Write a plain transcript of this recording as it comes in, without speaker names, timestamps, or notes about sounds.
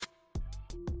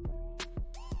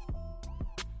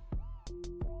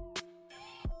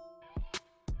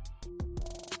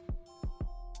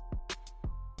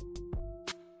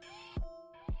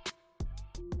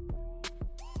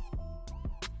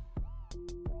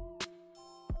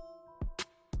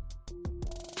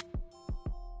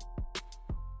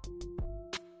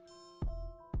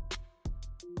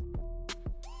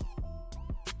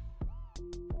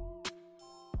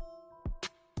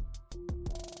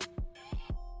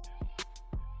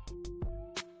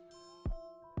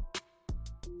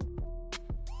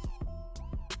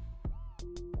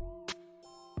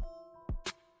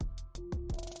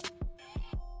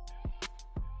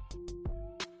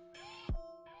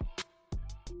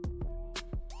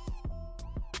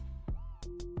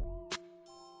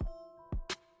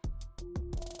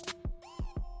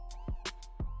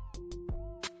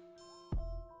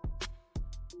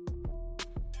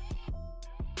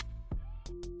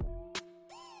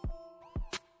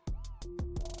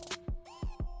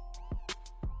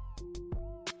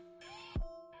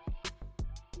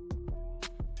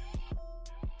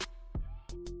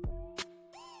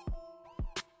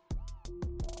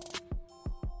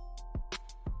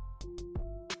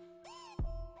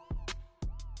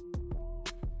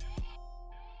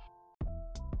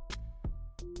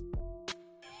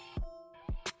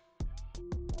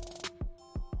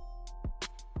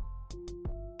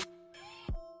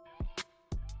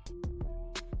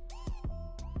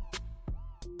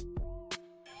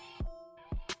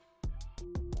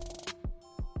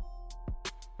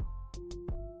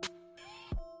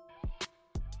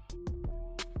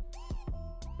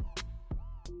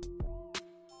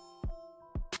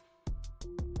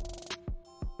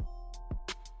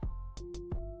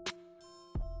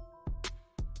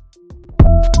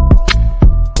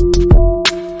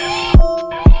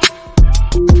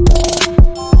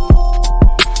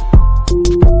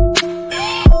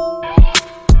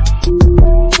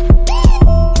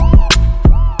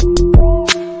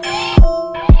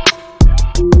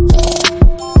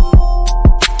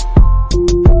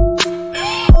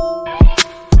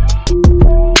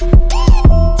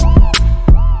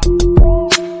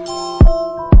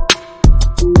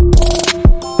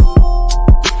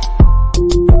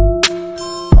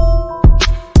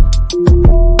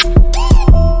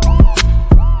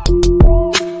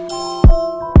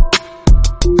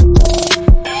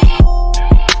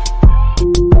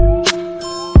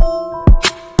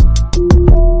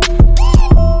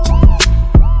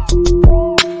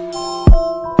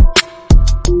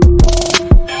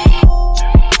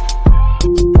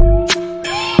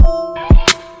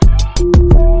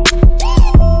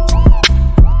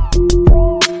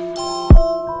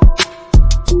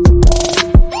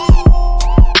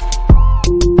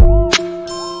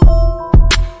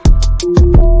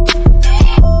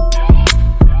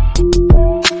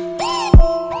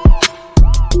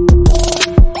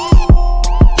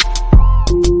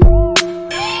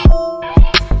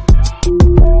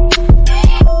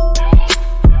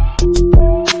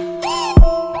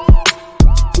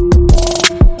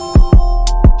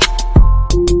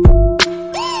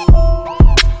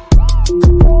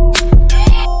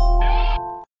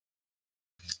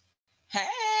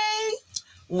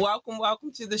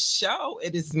welcome to the show.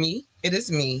 It is me,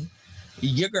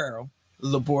 your girl,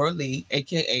 Labora Lee,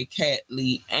 aka Cat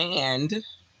Lee, and You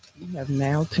have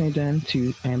now tuned in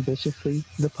to Ambitiously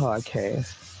the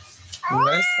podcast.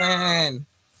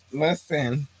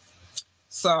 listen.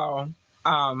 So,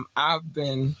 I've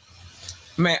been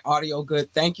audio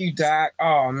good. Thank you, Doc.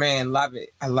 Oh man, love it.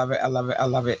 I love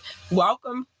it.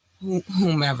 Welcome,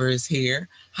 whomever is here.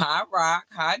 Hi, Rock.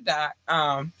 Hi, Doc.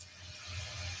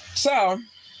 So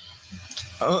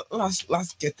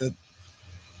let's get the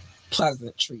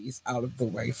pleasantries out of the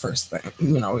way first thing.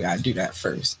 We gotta do that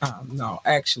first. No,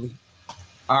 actually.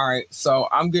 All right, so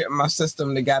I'm getting my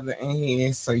system together in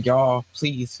here, so y'all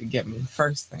please forgive me.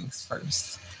 First things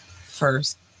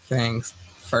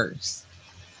first.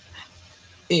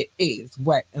 It is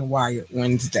Wet and Wired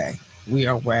Wednesday. We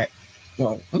are wet.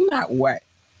 Well, we're not wet.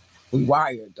 We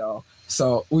wired though.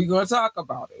 So we're gonna talk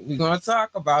about it.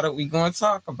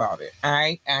 All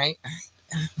right.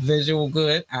 Visual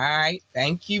good. All right.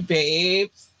 Thank you,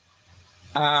 babes.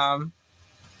 I'm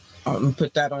gonna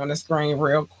put that on the screen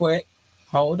real quick.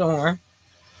 Hold on.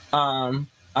 I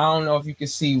don't know if you can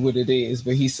see what it is,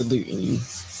 but he's saluting you,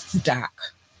 Doc.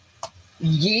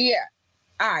 Yeah.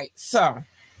 All right. So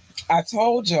I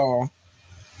told y'all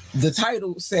the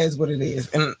title says what it is,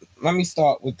 and let me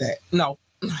start with that. No,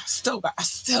 I still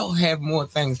have more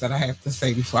things that I have to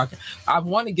say before I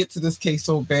want to get to this case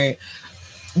so bad.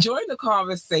 Join the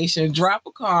conversation. Drop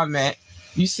a comment.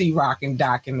 You see Rock and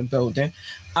Doc in the building.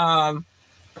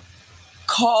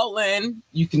 Call in.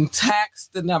 You can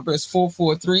text. The number is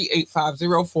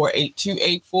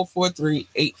 443-850-4828,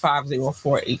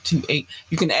 443-850-4828.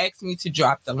 You can ask me to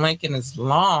drop the link, and as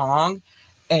long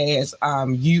as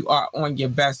you are on your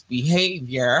best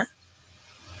behavior,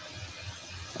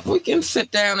 we can sit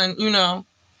down and,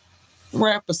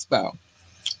 rap a spell.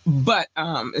 But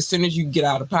as soon as you get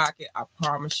out of pocket, I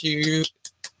promise you, you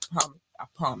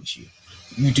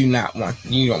don't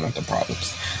want the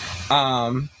problems.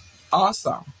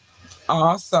 Also,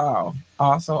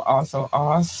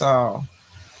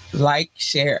 like,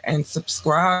 share, and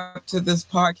subscribe to this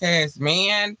podcast,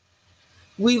 man.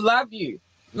 We love you.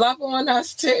 Love on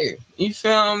us too. You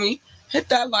feel me? Hit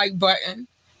that like button.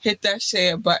 Hit that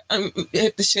share button.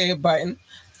 Hit the share button.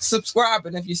 Subscribe,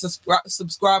 and if you're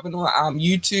subscribing on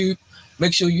YouTube,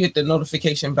 make sure you hit the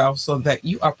notification bell so that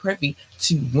you are privy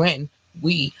to when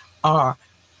we are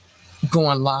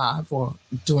going live or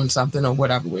doing something or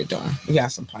whatever we're doing. We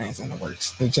got some plans in the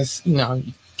works. It just, you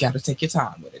got to take your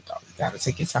time with it, though. You got to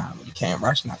take your time. You can't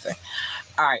rush nothing.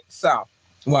 All right, so,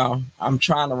 I'm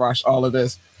trying to rush all of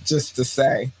this just to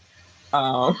say,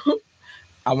 I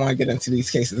want to get into these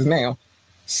cases now.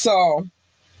 So,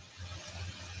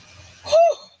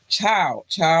 child.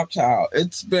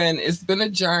 It's been a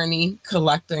journey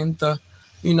collecting the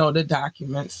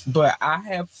documents, but I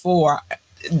have 4.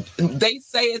 They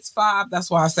say it's 5.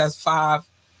 That's why it says 5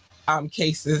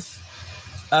 cases.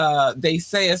 They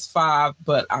say it's 5,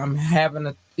 but I'm having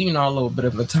a little bit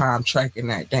of a time tracking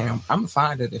that down. I'm gonna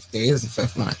find it if there is a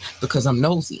 5th one because I'm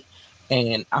nosy,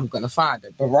 and I'm gonna find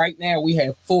it. But right now we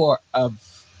have 4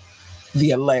 of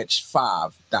the alleged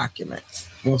 5 documents.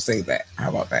 We'll say that. How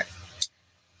about that?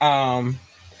 And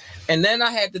then I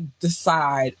had to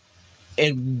decide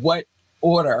in what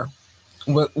order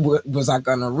was I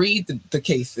going to read the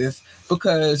cases,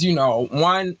 because, 2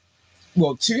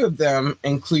 of them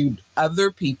include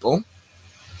other people.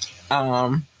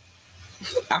 I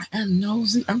am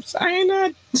nosy. I'm sorry, ain't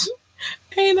I,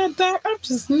 Doc? I'm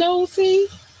just nosy.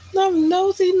 I'm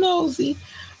nosy.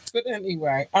 But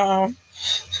anyway, I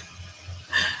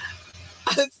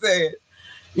said,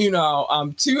 2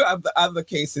 of the other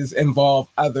cases involve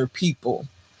other people.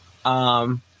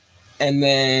 And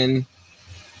then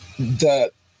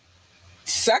the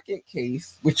second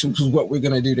case, which is what we're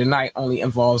going to do tonight, only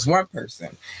involves 1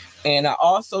 person. And I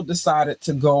also decided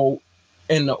to go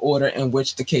in the order in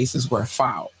which the cases were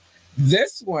filed.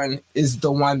 This one is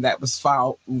the one that was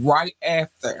filed right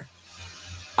after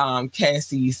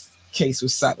Cassie's case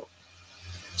was settled.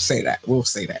 We'll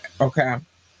say that. Okay.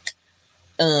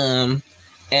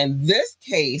 And this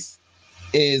case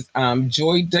is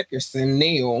Joy Dickerson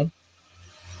Neal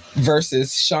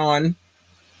versus Sean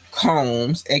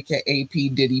Combs, aka P.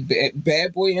 Diddy,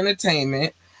 Bad Boy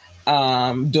Entertainment,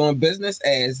 doing business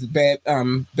as Bad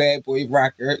Boy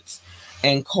Records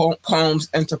and Combs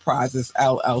Enterprises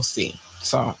LLC.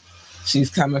 So she's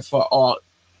coming for all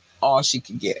she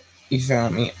could get. You feel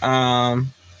me?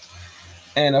 And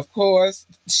of course,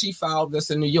 she filed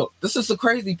this in New York. This is the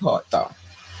crazy part, though.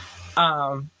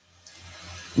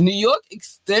 New York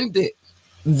extended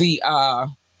the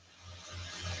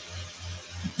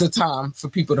time for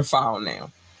people to file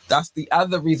now. that's the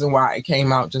other reason why it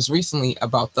came out just recently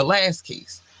about the last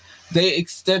case. They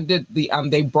extended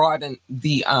they broadened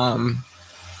the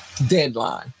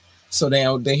deadline, so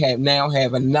they now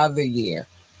have another year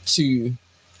to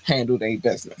handle their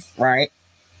business, right?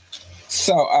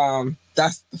 So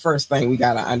that's the first thing we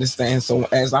gotta understand. So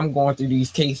as I'm going through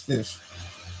these cases,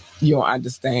 you'll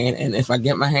understand. And if I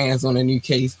get my hands on a new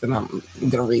case, then I'm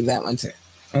gonna read that one too.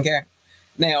 Okay.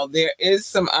 Now there is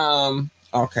some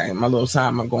okay, my little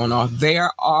timer going off.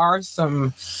 There are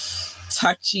some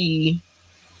touchy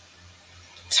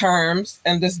terms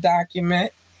in this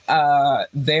document.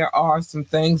 There are some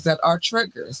things that are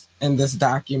triggers in this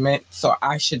document, so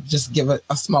I should just give a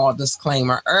small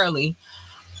disclaimer early.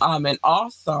 And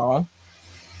also,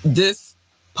 this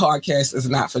podcast is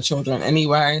not for children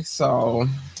anyway, so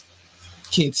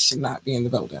kids should not be in the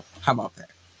building. How about that?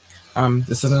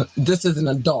 This is an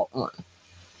adult one,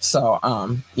 so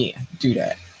yeah, do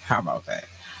that. How about that?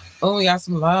 Oh, we got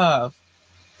some love.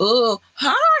 Oh,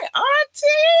 hi,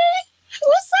 Auntie.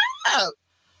 What's up?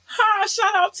 Hi,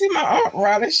 shout out to my Aunt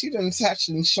Rada. She done touch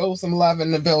and show some love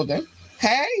in the building.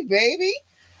 Hey, baby.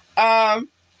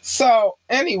 So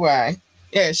anyway,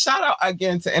 yeah, shout out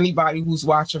again to anybody who's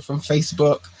watching from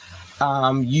Facebook,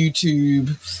 YouTube,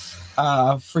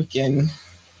 freaking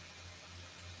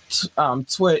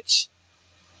Twitch.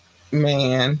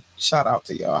 Man, shout out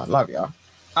to y'all. Love y'all.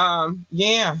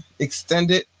 Yeah,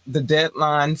 extended the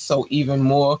deadline so even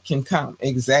more can come.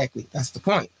 Exactly. That's the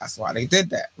point. That's why they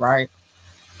did that, right?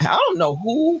 I don't know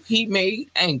who he made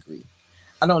angry.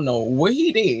 I don't know what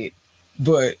he did,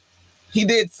 but he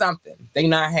did something. They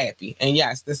not happy. And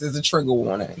yes, this is a trigger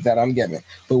warning that I'm giving.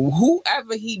 But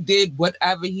whoever he did,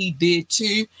 whatever he did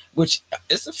to, which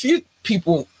it's a few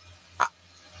people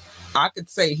I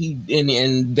could say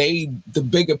and they, the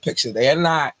bigger picture, they're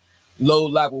not low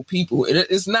level people.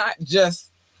 It's not just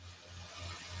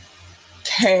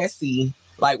Cassie.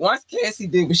 Like once Cassie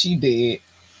did what she did,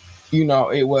 you know,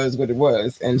 it was what it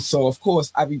was. And so, of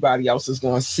course, everybody else is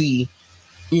going to see,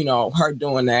 you know, her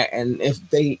doing that. And if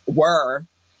they were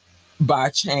by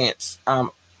chance,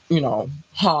 you know,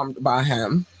 harmed by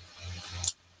him,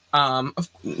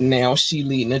 now she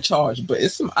leading the charge. But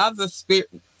it's some other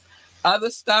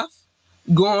stuff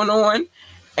going on.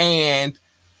 And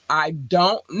I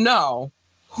don't know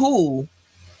who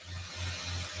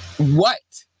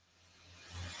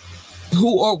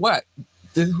or what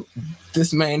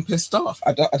this man pissed off.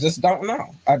 I just don't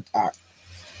know. I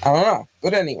don't know.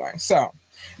 But anyway, so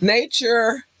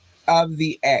nature of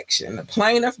the action. The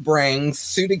plaintiff brings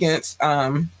suit against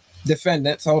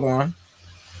defendants,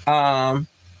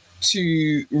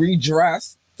 to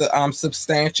redress the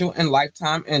substantial and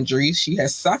lifetime injuries she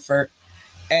has suffered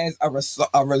as a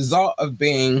result of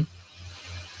being...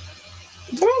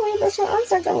 Did I read this one? I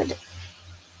think I read it.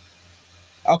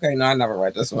 Okay, no, I never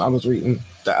read this one. I was reading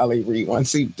the L.A. Reid one.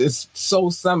 See, it's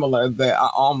so similar that I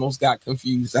almost got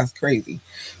confused. That's crazy.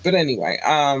 But anyway,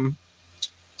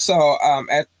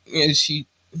 she,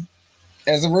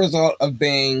 as a result of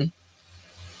being,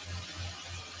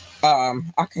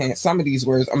 some of these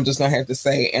words I'm just gonna have to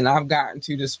say, and I've gotten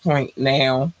to this point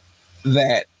now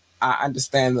that I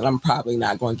understand that I'm probably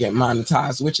not going to get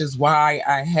monetized, which is why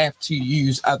I have to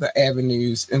use other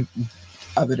avenues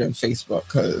other than Facebook,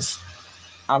 because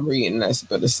I'm reading this,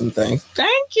 but there's some things.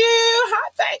 Thank you. Hi,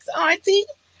 thanks, Auntie.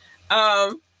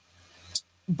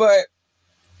 But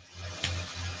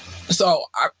so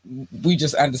we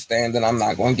just understand that I'm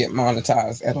not going to get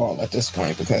monetized at all at this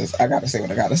point because I got to say what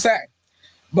I got to say.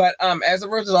 But as a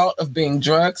result of being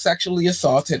drugged, sexually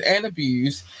assaulted, and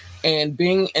abused, and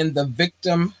being the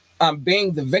victim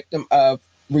of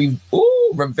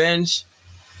revenge.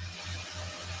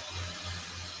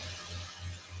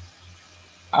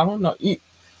 I don't know.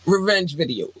 Revenge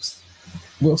videos.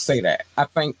 We'll say that. I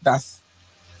think that's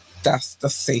the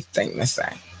safe thing to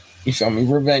say. You feel me?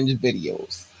 Revenge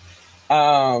videos.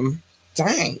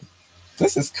 Dang.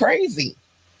 This is crazy.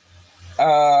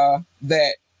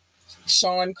 That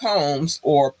Sean Combs,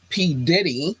 or P.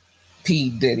 Diddy,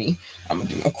 I'm going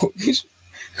to do a quotation,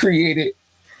 created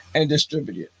and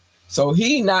distributed. So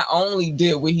he not only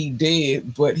did what he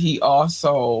did, but he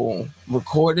also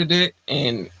recorded it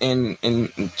and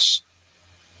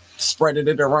spreaded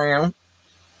it around.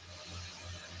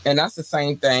 And that's the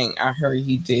same thing I heard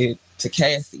he did to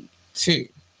Cassie too.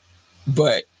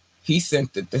 But he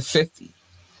sent it to 50.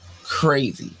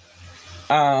 Crazy.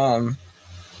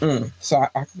 So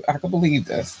I can believe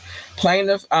this.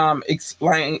 Plaintiff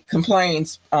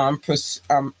complains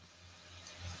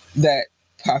that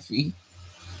Puffy.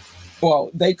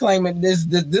 Well, they claim that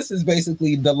this is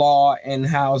basically the law and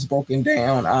how it's broken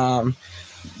down.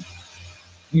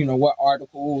 what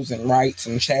articles and rights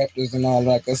and chapters and all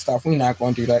that good stuff. We're not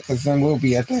going to do that because then we'll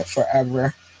be at that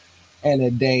forever and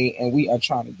a day, and we are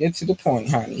trying to get to the point,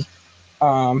 honey.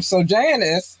 So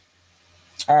Janice,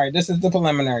 all right, this is the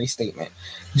preliminary statement.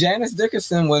 Janice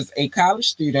Dickerson was a college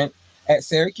student at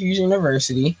Syracuse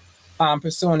University,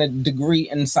 pursuing a degree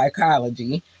in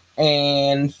psychology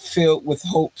and filled with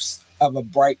hopes of a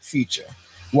bright future.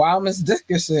 While Miss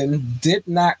Dickerson did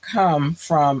not come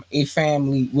from a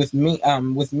family with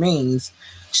means,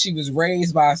 she was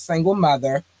raised by a single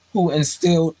mother who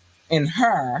instilled in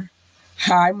her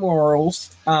high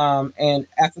morals and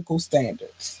ethical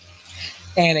standards,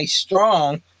 and a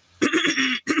strong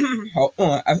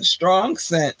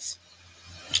sense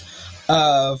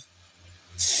of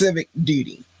civic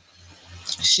duty.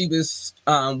 She was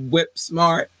whip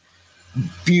smart,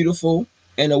 beautiful,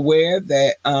 and aware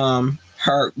that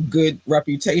her good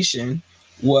reputation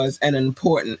was an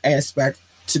important aspect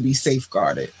to be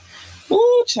safeguarded.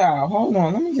 Ooh, child, hold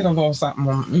on. Let me get a little something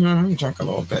on. Let me drink a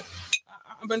little bit.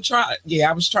 I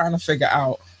was trying to figure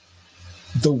out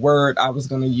the word I was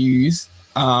going to use.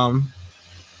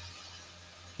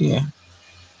 Yeah.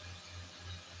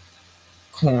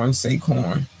 Corn, say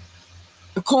corn.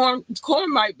 Corn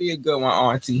might be a good one,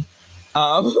 Auntie.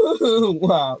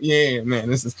 Wow, yeah, man,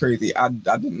 this is crazy.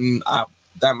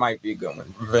 That might be a good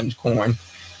one. Revenge corn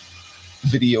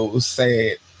videos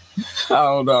sad. I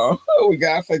don't know. We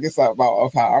gotta figure something out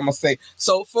of how I'm gonna say.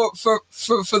 So for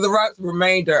the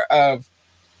remainder of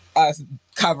us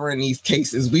covering these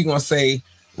cases, we're gonna say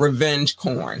revenge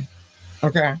corn.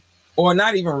 Okay. Or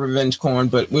not even revenge corn,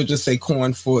 but we'll just say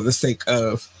corn for the sake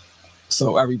of,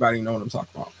 so everybody know what I'm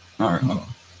talking about. All right, hold on.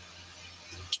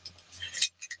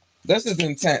 This is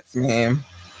intense, man.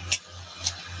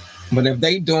 But if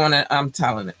they doing it, I'm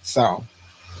telling it. So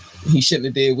he shouldn't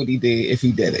have did what he did if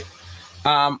he did it.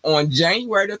 On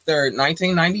January the 3rd,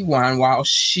 1991, while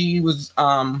she was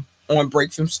on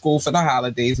break from school for the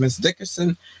holidays, Miss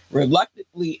Dickerson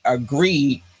reluctantly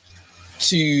agreed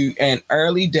to an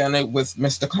early dinner with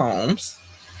Mr. Combs.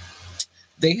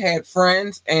 They had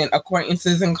friends and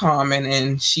acquaintances in common,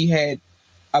 and she had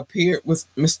appeared with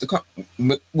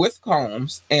with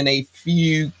Combs in a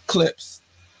few clips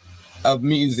of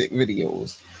music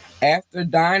videos. After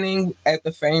dining at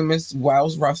the famous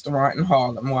Wells restaurant in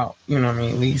Harlem, well,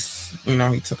 at least,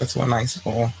 he took her to a nice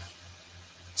little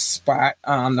spot,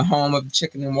 the home of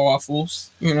chicken and waffles,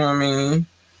 it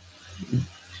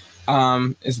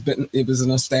was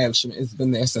an establishment. It's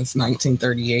been there since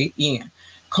 1938. Yeah.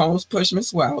 Combs pushed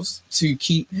Miss Wells to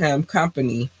keep him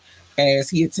company as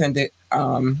he attended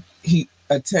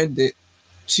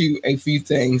to a few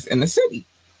things in the city.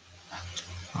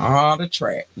 The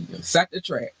track. Set the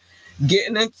track.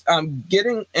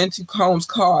 Getting into Combs'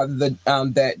 car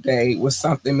that day was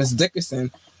something Miss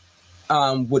Dickerson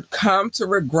would come to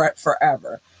regret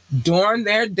forever. During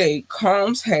their date,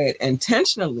 Combs had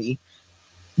intentionally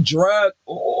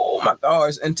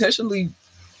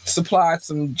supplied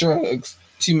some drugs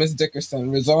to Miss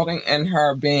Dickerson, resulting in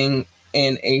her being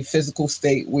in a physical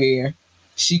state where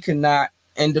she could not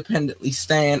independently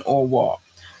stand or walk.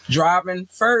 Driving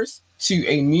first to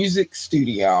a music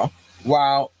studio,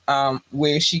 while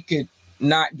where she could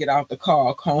not get out the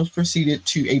car, Combs proceeded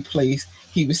to a place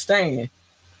he was staying.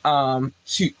 To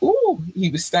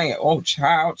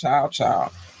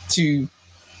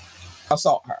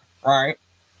assault her, right?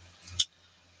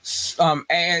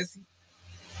 As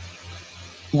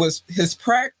was his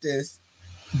practice,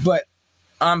 but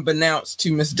unbeknownst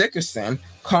to Miss Dickerson,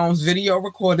 Combs video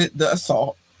recorded the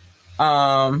assault.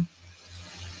 And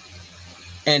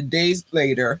days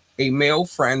later, a male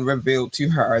friend revealed to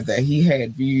her that he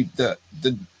had viewed the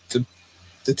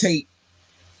tape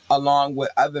along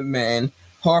with other men.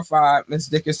 Horrified, Miss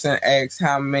Dickerson asked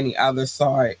how many others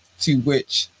saw it, to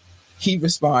which he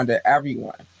responded,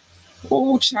 everyone.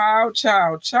 Oh, child.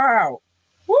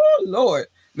 Oh, Lord.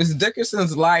 Miss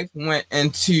Dickerson's life went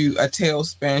into a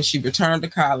tailspin. She returned to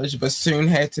college, but soon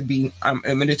had to be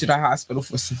admitted to the hospital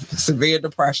for severe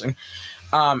depression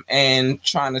and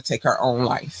trying to take her own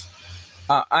life.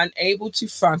 Unable to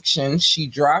function, she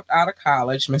dropped out of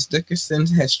college. Miss Dickerson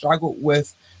has struggled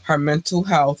with her mental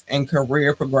health and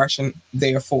career progression.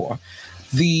 Therefore,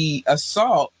 the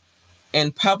assault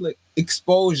and public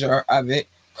exposure of it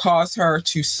caused her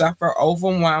to suffer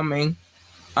overwhelming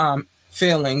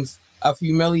feelings of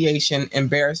humiliation,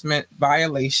 embarrassment,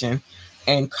 violation,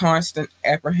 and constant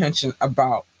apprehension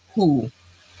about who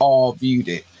all viewed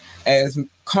it. As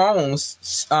Combs'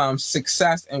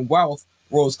 success and wealth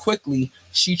rose quickly,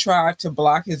 she tried to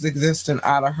block his existence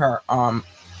out of her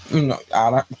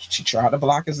She tried to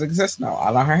block his existence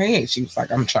out of her head. She was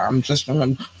like, I'm just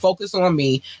trying to focus on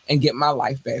me and get my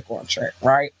life back on track,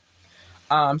 right?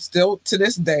 Still to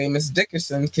this day, Miss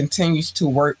Dickerson continues to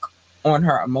work on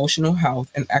her emotional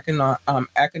health and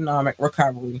economic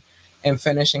recovery and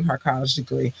finishing her college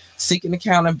degree. Seeking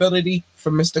accountability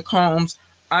for Mr. Combs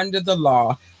under the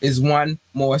law is one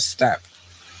more step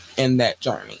in that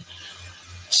journey.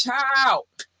 Child.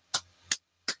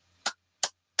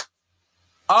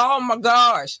 Oh my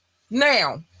gosh.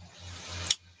 Now,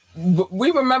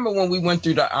 we remember when we went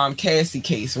through the Cassie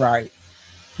case, right?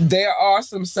 There are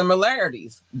some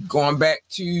similarities going back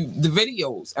to the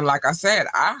videos. And like I said,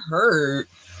 I heard,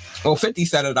 50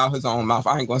 said it out his own mouth.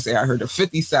 I ain't going to say I heard it.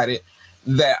 50 said it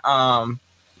that,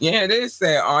 yeah, it is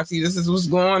sad, Auntie. This is what's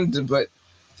going on. But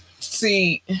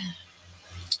see,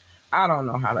 I don't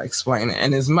know how to explain it.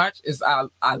 And as much as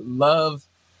I love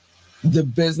the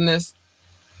business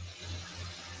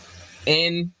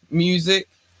in music,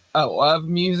 of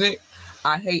music,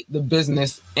 I hate the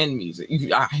business in music.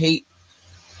 I hate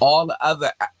all the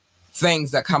other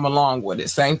things that come along with it.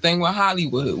 Same thing with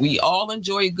Hollywood. We all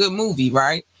enjoy a good movie,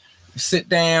 right? We sit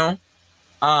down,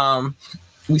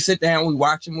 we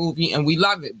watch a movie and we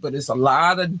love it, but it's a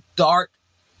lot of darkness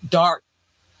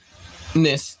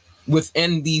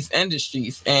within these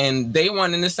industries, and they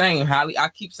one and the same. I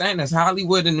keep saying this,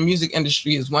 Hollywood and the music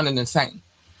industry is one and the same.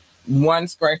 One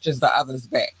scratches the other's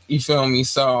back. You feel me?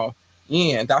 So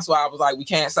yeah, that's why I was like, we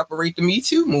can't separate the Me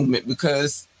Too movement,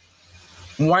 because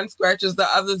one scratches the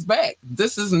other's back.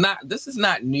 This is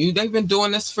not new. They've been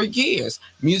doing this for years.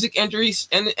 Music injuries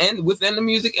and within the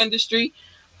music industry,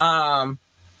 in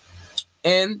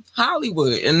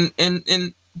Hollywood, in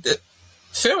the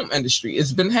film industry,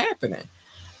 it's been happening.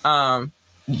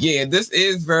 Yeah, this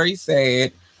is very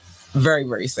sad. Very,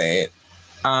 very sad.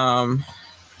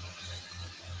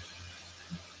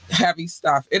 Heavy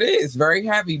stuff. It is very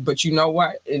heavy, but you know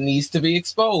what? It needs to be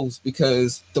exposed,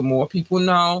 because the more people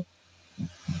know,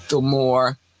 the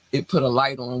more it put a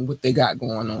light on what they got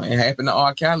going on. It happened to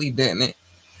R. Kelly, didn't it?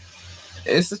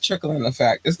 It's a trickling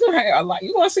effect. It's gonna have a lot.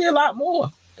 You're gonna see a lot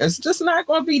more. It's just not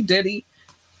gonna be Diddy.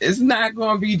 It's not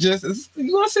gonna be just.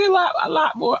 You're gonna see a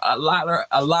lot more. A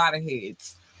lot of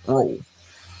heads roll.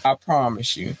 I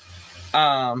promise you.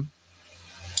 But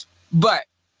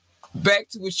back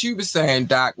to what you were saying,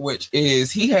 Doc, which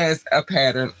is he has a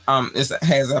pattern.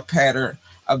 Has a pattern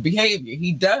of behavior.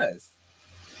 He does.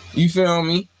 You feel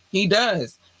me? He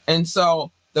does. And so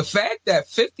the fact that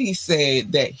 50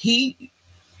 said that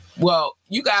well,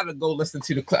 you got to go listen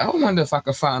to the clip. I wonder if I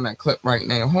can find that clip right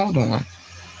now. Hold on.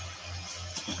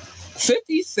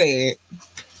 50 said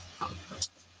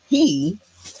dang,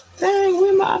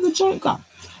 where my other joint go?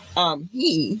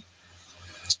 We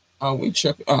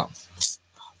tripping.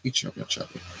 We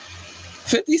tripping.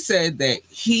 50 said that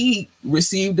he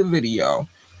received a video.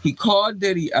 He called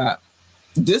Diddy up.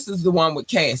 This is the one with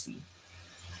Cassie.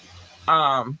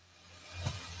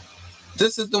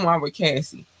 This is the one with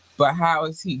Cassie. But how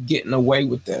is he getting away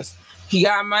with this? He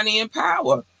got money and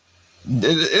power.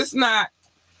 It's not.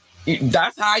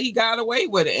 That's how he got away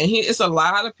with it. And it's a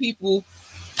lot of people,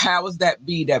 powers that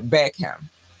be, that back him.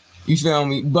 You feel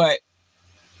me? But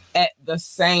at the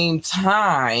same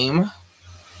time,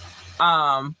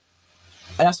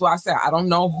 that's why I said I don't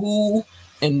know who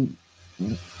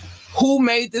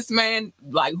made this man,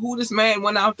 like who this man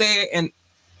went out there and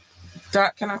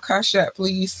Doc, can I cuss that,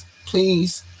 please?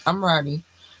 Please. I'm ready.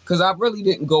 Because I really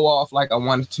didn't go off like I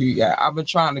wanted to yet. I've been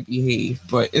trying to behave,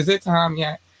 but is it time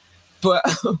yet? But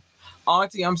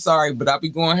Auntie, I'm sorry, but I'll be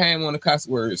going ham on the cuss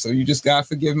words, so you just gotta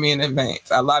forgive me in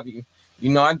advance. I love you. You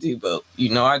know I do, but you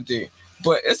know I do.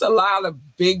 But it's a lot of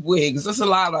big wigs. It's a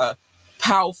lot of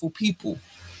powerful people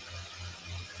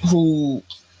who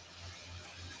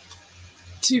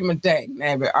to my dang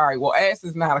nabbit. All right, well, ass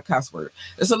is not a cuss word.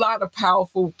 There's a lot of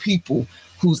powerful people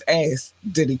whose ass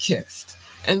Diddy kissed.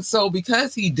 And so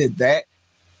because he did that,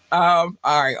 all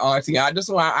right, Auntie, I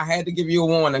had to give you a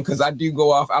warning because I do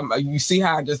go off. You see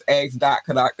how I just asked Doc,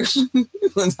 could I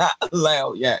was not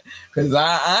allowed yet? Because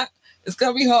it's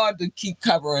gonna be hard to keep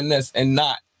covering this and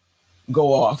not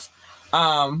go off.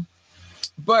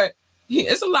 But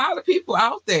it's a lot of people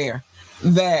out there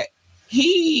that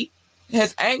he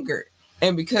has angered,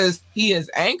 and because he has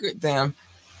angered them,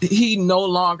 he no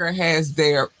longer has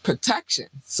their protection,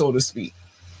 so to speak.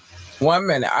 1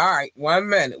 minute. All right, 1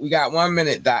 minute. We got 1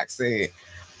 minute, Doc said.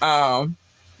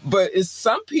 But it's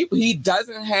some people he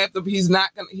doesn't have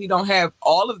he don't have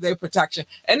all of their protection.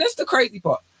 And that's the crazy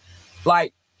part.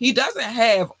 Like, he doesn't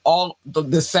have all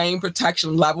the same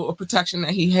protection level of protection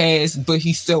that he has, but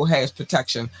he still has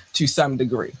protection to some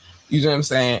degree. You know what I'm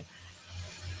saying?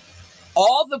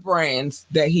 all the brands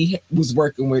that he was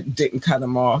working with didn't cut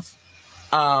him off.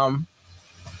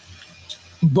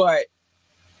 But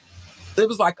it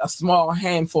was like a small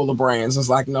handful of brands. It's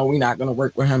like, no, we're not going to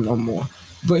work with him no more.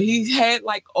 But he had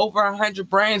like over 100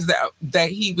 brands that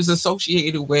he was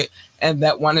associated with and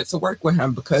that wanted to work with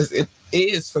him, because it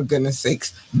is, for goodness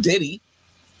sakes, Diddy.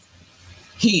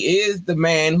 He is the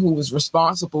man who was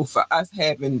responsible for us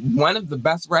having one of the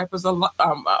best rappers alive.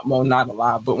 Well, not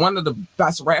alive, but one of the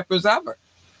best rappers ever.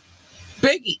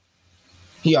 Biggie.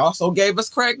 He also gave us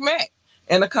Craig Mack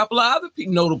and a couple of other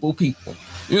notable people.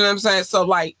 You know what I'm saying? So,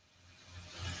 like,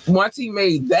 once he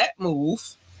made that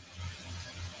move,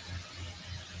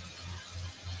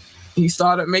 he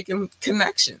started making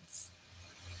connections.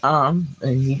 And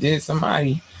he did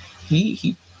somebody.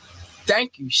 He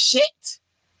thank you, shit.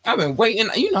 I've been waiting.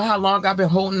 You know how long I've been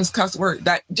holding this cuss word?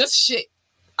 That just shit.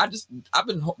 I've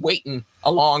been waiting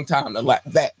a long time to let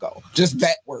that go. Just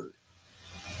that word.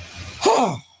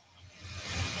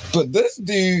 But this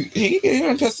dude, he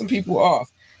done pissed some people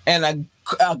off. And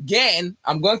again,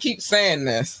 I'm going to keep saying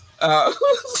this.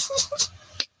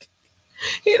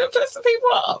 He done pissed some people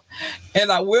off.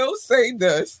 And I will say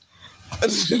this.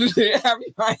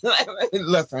 Everybody,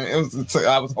 listen,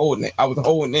 I was holding it. I was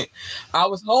holding it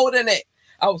in.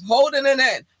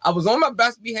 I was on my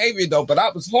best behavior though, but I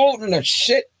was holding the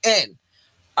shit in.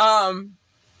 I'm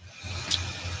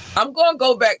going to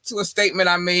go back to a statement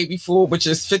I made before, which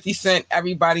is 50 Cent,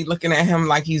 everybody looking at him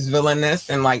like he's villainous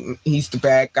and like he's the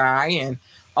bad guy and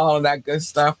all of that good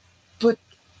stuff. But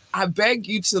I beg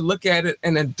you to look at it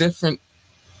in a different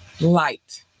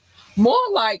light. More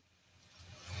like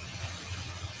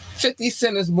 50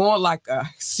 Cent is more like a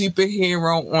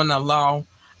superhero on the law.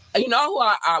 You know who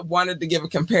I wanted to give a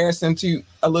comparison to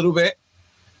a little bit?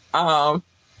 Oh,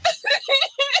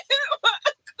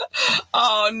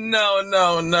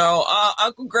 no.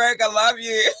 Uncle Greg, I love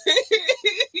you.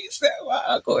 He said, my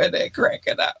uncle, and then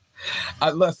cracking up.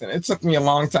 Listen, it took me a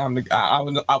long time to.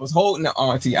 I was holding it,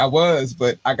 Auntie. I was,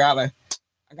 but I gotta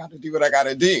do what I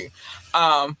gotta do.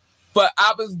 But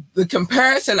the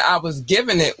comparison I was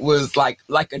giving it was like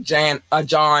a John.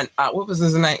 What was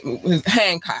his name? His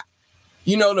Hancock.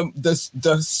 You know, the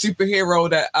superhero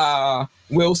that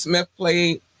Will Smith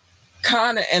played,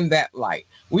 kind of in that light.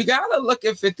 We got to look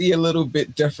at 50 a little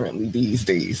bit differently these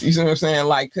days. You see what I'm saying?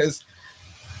 Like, because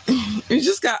you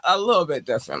just got a little bit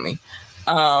differently.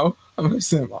 I'm going to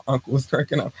say my uncle was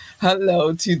cracking up.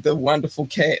 Hello to the wonderful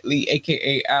Cat Lee,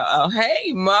 a.k.a. LL.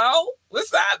 Hey, Mo.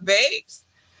 What's up, babes?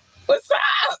 What's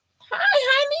up?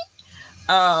 Hi,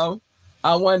 honey.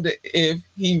 I wonder if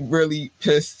he really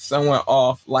pissed someone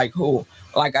off. Like who?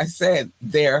 Like I said,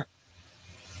 they're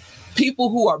people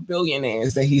who are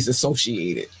billionaires that he's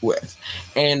associated with.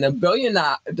 And the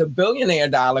billionaire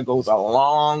dollar goes a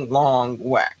long, long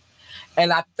way.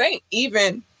 And I think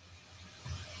even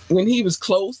when he was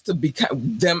close to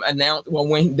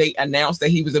when they announced that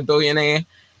he was a billionaire,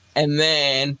 and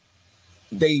then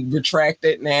they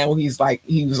retracted, now he was like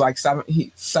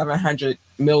 $700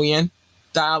 million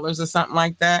or something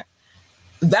like that.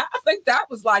 I think that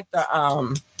was like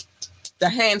the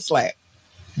hand slap,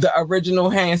 the original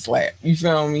hand slap. You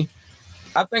feel me?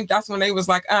 I think that's when they was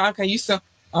like, okay, you still,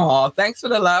 thanks for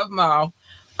the love, Mo.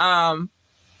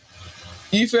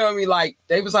 You feel me? Like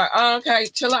they was like, okay,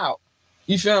 chill out.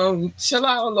 You feel me? Chill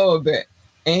out a little bit.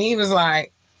 And he was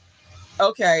like,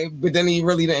 okay, but then he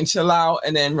really didn't chill out.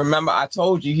 And then remember, I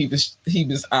told you he was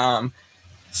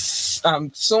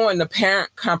suing the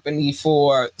parent company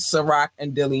for Ciroc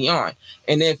and DeLeon.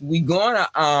 And if we gonna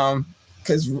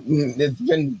because it's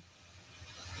been,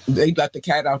 they let the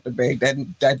cat out the bag.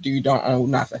 That dude don't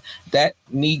own nothing. That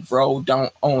Negro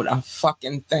don't own a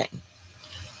fucking thing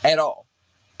at all.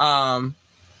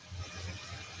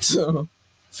 So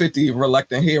 50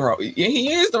 reluctant hero.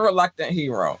 He is the reluctant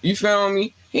hero. You feel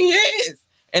me? He is.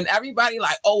 And everybody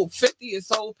like, oh, 50 is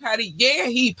so petty. Yeah,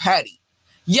 he petty.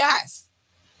 Yes.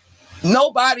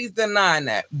 Nobody's denying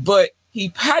that. But he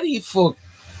petty for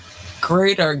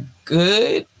greater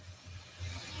good,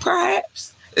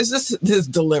 perhaps. It's just his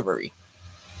delivery.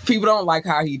 People don't like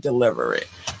how he deliver it.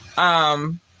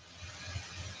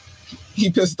 He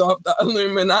pissed off the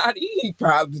Illuminati. He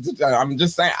probably, I'm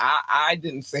just saying, I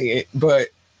didn't say it, but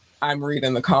I'm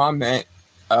reading the comment.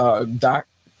 Doc,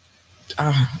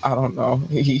 I don't know.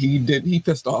 He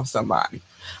pissed off somebody.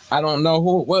 I don't know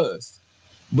who it was,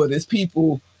 but it's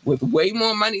people with way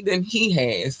more money than he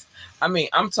has. I mean,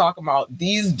 I'm talking about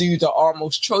these dudes are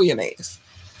almost trillionaires,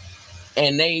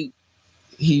 and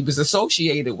he was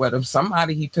associated with them.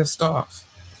 Somebody he pissed off.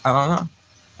 I don't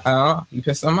know. He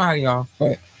pissed somebody off,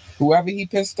 but whoever he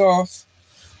pissed off,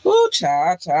 ooh,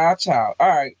 child. All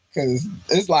right. because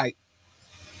it's like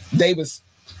they was,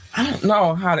 I don't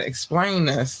know how to explain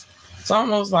this. It's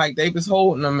almost like they was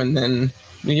holding them, and then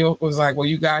New York was like, well,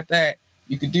 you got that,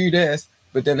 you could do this.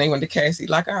 But then they went to Cassie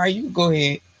like, all right, you go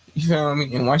ahead. You feel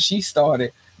me? And once she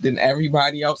started, then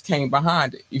everybody else came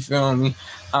behind it. You feel me?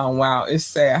 Wow, it's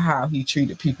sad how he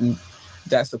treated people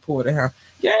that supported him.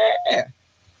 Yeah.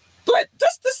 But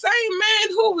that's the same man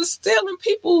who was stealing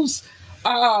people's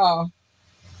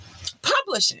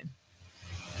publishing.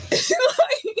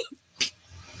 Like,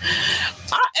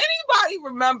 anybody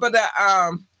remember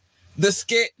that the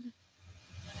skit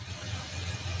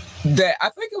that I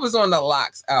think it was on the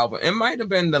Lox album? It might have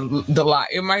been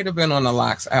it might have been on the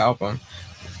Lox album,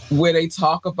 where they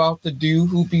talk about the dude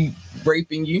who be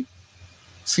raping you.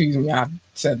 Excuse me, I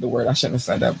said the word, I shouldn't have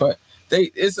said that, but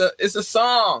it's a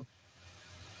song.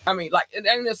 I mean, like, it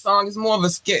ain't a song, it's more of a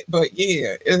skit, but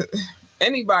yeah,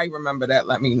 anybody remember that,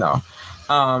 let me know.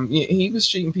 He was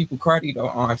treating people cruddy though,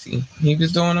 auntie. He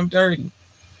was doing them dirty.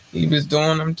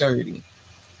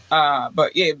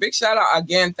 But yeah, big shout out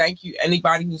again. Thank you,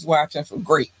 anybody who's watching, for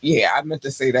great. Yeah, I meant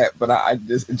to say that, but I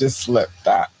just slipped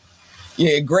that.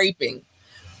 Yeah, graping.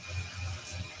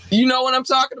 You know what I'm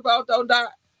talking about though,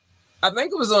 Doc? I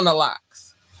think it was on the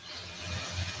Lox.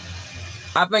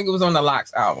 I think it was on the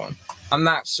Lox album. I'm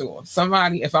not sure.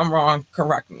 Somebody, if I'm wrong,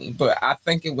 correct me. But I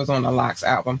think it was on the Lox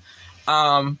album.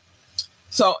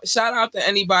 So shout out to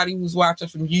anybody who's watching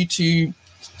from YouTube,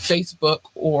 Facebook,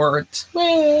 or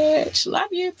Twitch.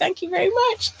 Love you. Thank you very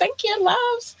much. Thank you,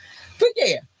 loves. But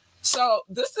yeah, so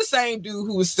this is the same dude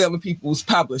who was stealing people's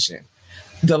publishing.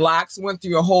 The Lox went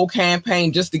through a whole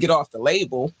campaign just to get off the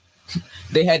label.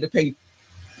 They had to pay.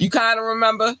 You kind of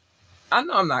remember? I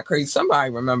know I'm not crazy.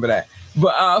 Somebody remember that.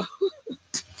 But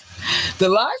the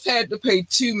Lox had to pay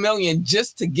 $2 million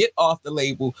just to get off the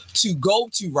label to go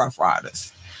to Rough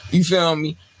Riders. You feel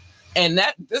me? And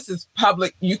this is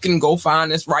public. You can go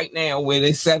find this right now, where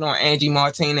they said on Angie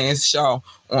Martinez's show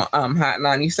on Hot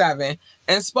 97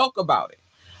 and spoke about it.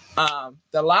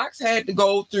 The Lox had to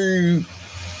go through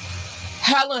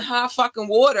hell and high fucking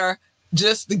water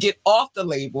just to get off the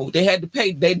label. They had to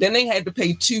pay. They had to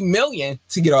pay $2 million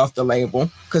to get off the label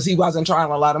because he wasn't trying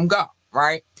to let them go.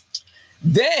 Right.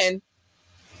 Then,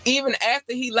 even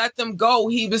after he let them go,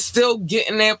 he was still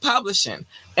getting their publishing,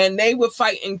 and they were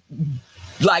fighting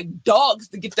like dogs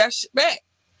to get that shit back.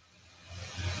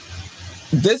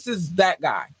 This is that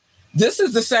guy. This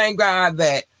is the same guy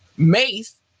that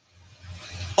Mace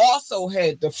also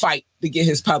had to fight to get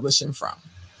his publishing from.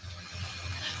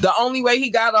 The only way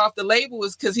he got off the label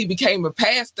was because he became a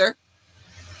pastor.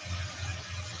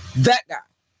 That guy.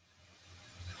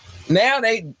 Now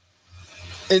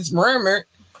it's rumored.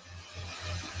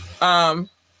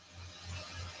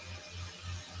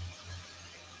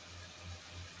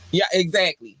 Yeah,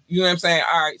 exactly. You know what I'm saying?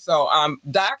 All right. So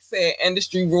Doc said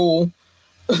industry rule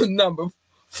number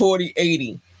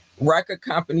 4080. Record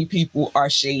company people are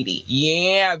shady.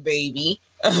 Yeah, baby.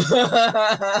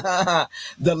 The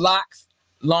Lox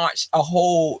launched a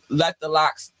whole Let the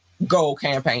Lox Go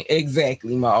campaign.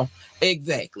 Exactly, Mo.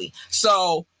 Exactly.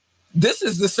 So this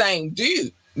is the same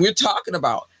dude we're talking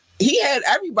about. He had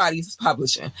everybody's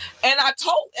publishing. And I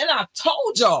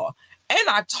told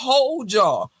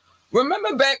y'all.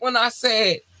 Remember back when I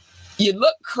said, you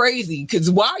look crazy, because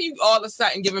why are you all of a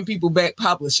sudden giving people back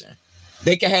publishing?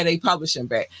 They can have their publishing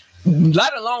back.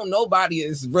 Let alone nobody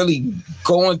is really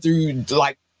going through,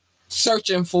 like,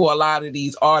 searching for a lot of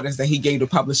these artists that he gave the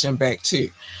publishing back to.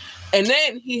 And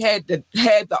then he had the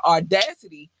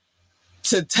audacity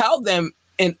to tell them,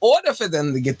 in order for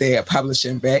them to get their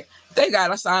publishing back, they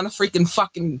gotta sign a freaking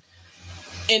fucking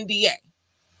NDA.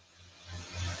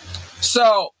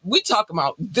 So we talking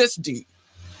about this dude.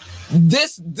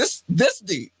 This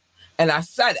dude. And I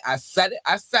said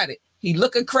it. He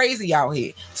looking crazy out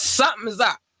here. Something is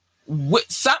up.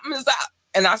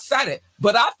 And I said it.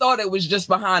 But I thought it was just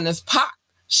behind this Pac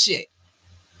shit.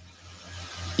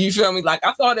 You feel me? Like,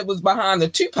 I thought it was behind the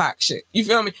Tupac shit. You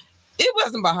feel me? It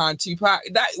wasn't behind Tupac.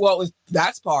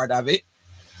 That's part of it.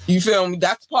 You feel me?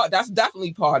 That's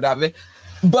definitely part of it.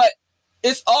 But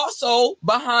it's also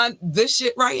behind this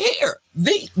shit right here.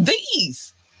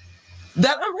 These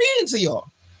that I'm reading to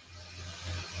y'all.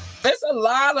 There's a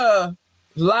lot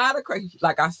of crazy.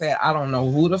 Like I said, I don't know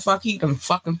who the fuck he done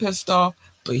fucking pissed off,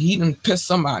 but he done pissed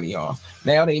somebody off.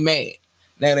 Now they mad.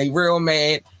 Now they real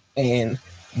mad, and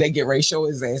they get ready to show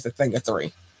his ass a thing of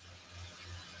 3.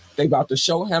 They about to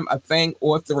show him a thing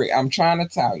or 3. I'm trying to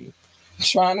tell you.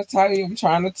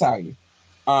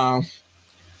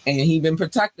 And he been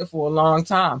protected for a long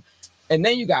time. And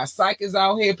then you got psychers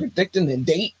out here predicting the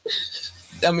date.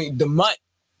 I mean, the month.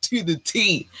 to the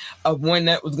T of when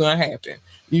that was gonna happen.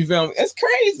 You feel me? It's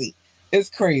crazy. It's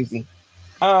crazy.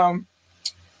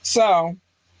 So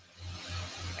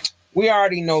we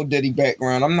already know Diddy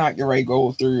background. I'm not gonna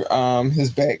go through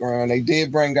his background. They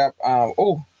did bring up in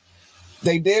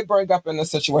the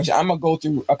situation. I'm gonna go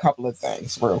through a couple of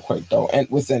things real quick though, and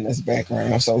within this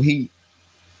background. So he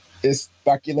is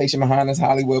speculation behind his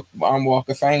Hollywood Walk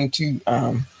of Fame too,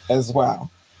 as well.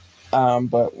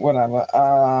 But whatever.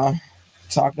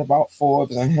 Talking about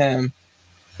Forbes and him,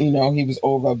 you know, he was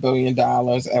over $1 billion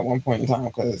at one point in time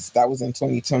because that was in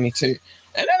 2022. And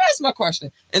then that's my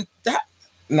question. And that,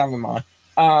 never mind.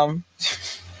 I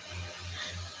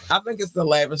think it's the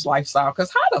lavish lifestyle.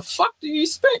 Because how the fuck do you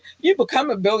spend? You become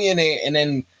a billionaire and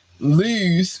then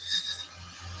lose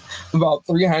about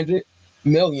 300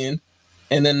 million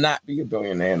and then not be a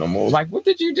billionaire no more. Like, what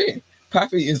did you do?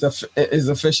 Puffy is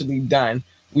officially done.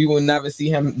 We will never see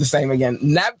him the same again.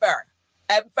 Never.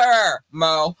 Ever,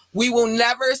 Mo. We will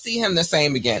never see him the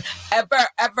same again. Ever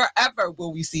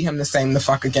will we see him the same the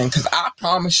fuck again. Because I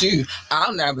promise you,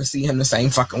 I'll never see him the same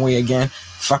fucking way again.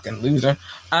 Fucking loser.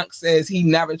 Unc says he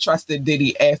never trusted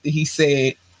Diddy after he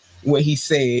said what he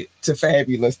said to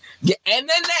Fabulous. Yeah, and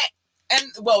then that.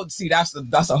 And, well, see, that's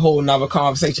a whole nother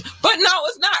conversation. But no,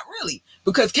 it's not really.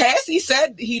 Because Cassie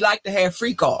said he liked to have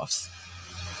freak-offs.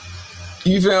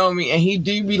 You feel me? And he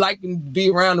do be liking to be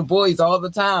around the boys all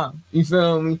the time. You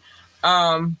feel me?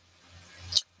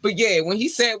 But yeah, when he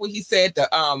said what he said to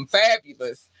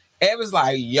Fabulous, it was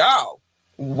like, yo,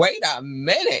 wait a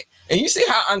minute. And you see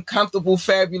how uncomfortable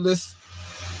Fabulous,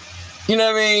 you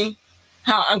know what I mean?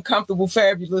 How uncomfortable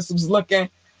Fabulous was looking.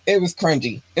 It was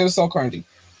cringy. It was so cringy.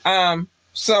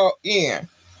 So yeah.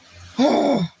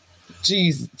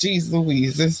 Jeez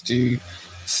Louise, this dude.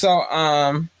 So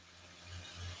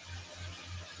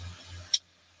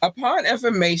upon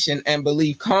information and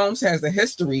belief, Combs has a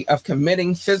history of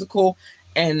committing physical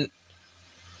and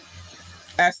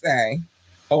SA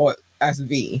or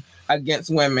SV against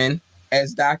women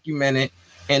as documented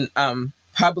in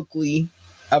publicly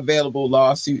available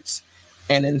lawsuits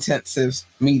and intensive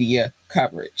media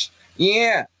coverage.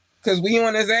 Yeah, because we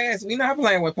on his ass. We not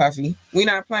playing with Puffy. We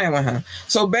not playing with him.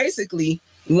 So basically,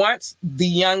 once the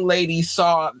young lady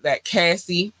saw that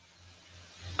Cassie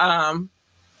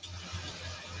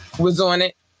was on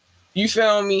it, you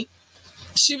feel me?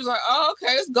 She was like, oh,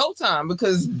 okay, it's go time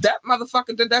because that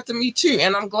motherfucker did that to me too.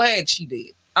 And I'm glad she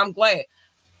did. I'm glad.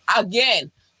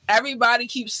 Again, everybody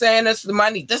keeps saying it's the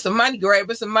money. That's a money grab.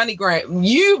 It's a money grab.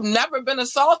 You've never been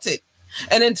assaulted.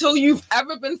 And until you've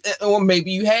ever been, or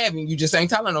maybe you have and you just ain't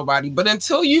telling nobody, but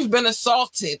until you've been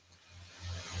assaulted,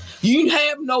 you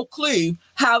have no clue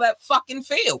how that fucking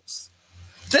feels.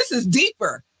 This is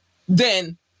deeper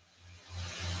than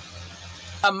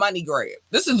a money grab.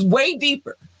 This is way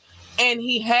deeper. And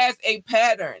he has a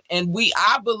pattern. And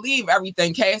I believe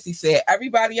everything Cassie said.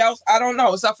 Everybody else, I don't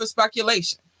know. It's up for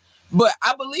speculation. But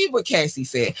I believe what Cassie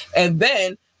said. And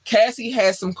then Cassie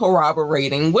has some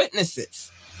corroborating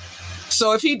witnesses.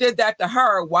 So if he did that to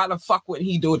her, why the fuck would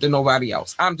he do it to nobody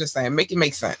else? I'm just saying, make it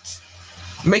make sense.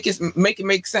 Make it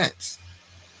make sense.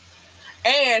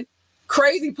 And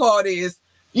crazy part is,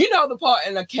 you know, the part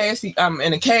in the Cassie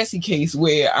case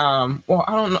where well,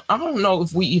 I don't know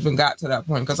if we even got to that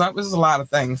point because there's a lot of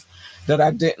things that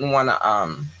I didn't want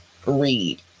to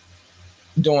read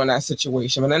during that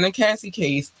situation. But in the Cassie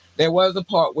case, there was a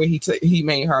part where he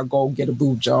made her go get a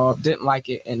boob job, didn't like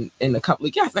it, and in a couple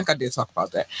of I think I did talk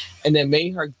about that, and then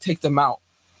made her take them out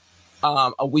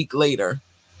a week later.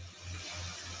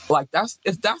 Like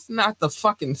if that's not the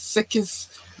fucking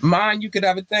sickest mind you could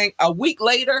ever think. A week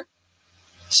later.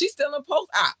 She's still in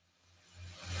post-op.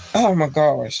 Oh my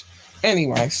gosh.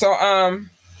 Anyway, so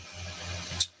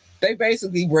they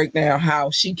basically break down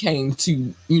how she came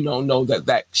to, you know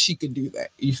that she could do that.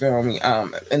 You feel me?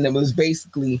 And it was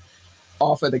basically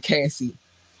off of the Cassie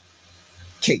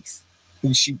case.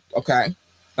 Okay,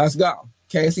 let's go.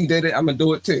 Cassie did it. I'm gonna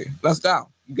do it too. Let's go.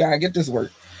 You gotta get this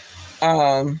work.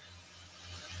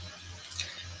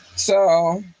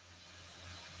 So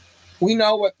we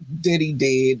know what Diddy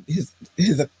did,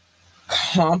 his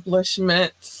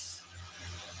accomplishments,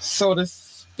 so to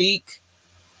speak.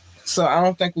 So I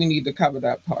don't think we need to cover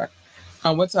that part.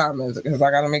 What time is it? Because I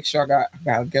gotta make sure I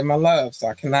gotta give my love, so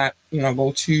I cannot,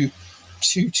 go too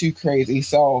crazy.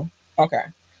 So okay,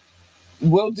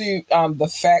 we'll do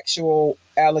the factual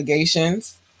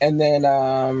allegations, and then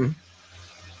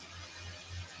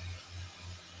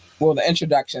the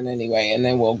introduction anyway, and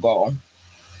then we'll go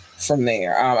from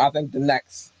there. I think the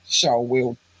next show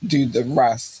we'll do the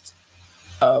rest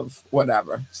of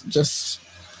whatever. Just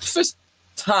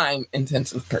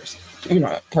time-intensive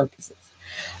purposes.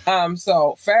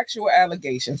 So factual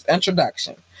allegations.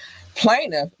 Introduction.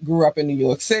 Plaintiff grew up in New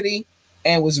York City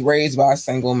and was raised by a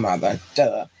single mother.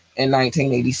 In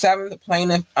 1987, the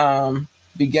plaintiff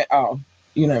began.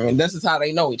 This is how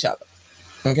they know each other.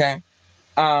 Okay.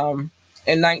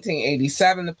 In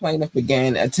 1987, the plaintiff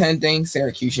began attending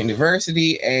Syracuse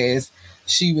University as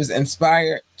she was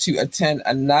inspired to attend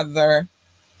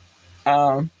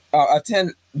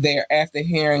there after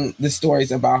hearing the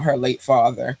stories about her late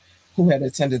father, who had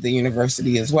attended the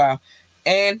university as well,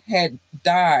 and had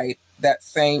died the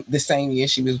same year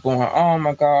she was born. Oh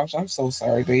my gosh, I'm so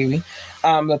sorry, baby.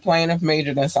 The plaintiff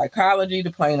majored in psychology.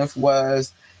 The plaintiff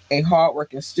was a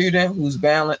hardworking student who's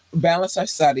balanced her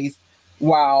studies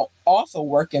while also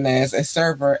working as a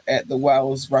server at the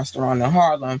Wells restaurant in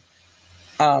Harlem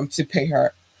to pay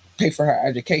for her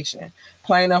education.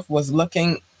 Plaintiff was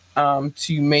looking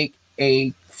to make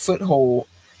a foothold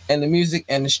in the music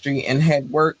industry and had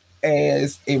worked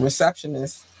as a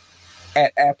receptionist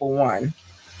at Apple One,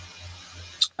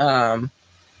 a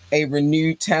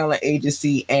renewed talent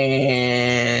agency,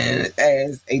 and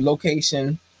as a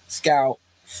location scout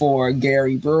for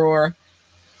Gary Brewer,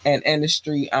 an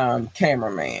industry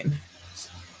cameraman.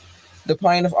 The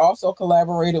plaintiff also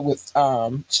collaborated with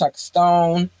Chuck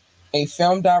Stone, a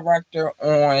film director,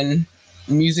 on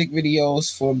music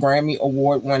videos for Grammy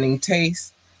Award-winning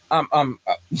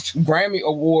Grammy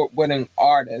Award-winning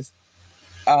artists,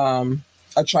 A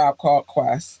Tribe Called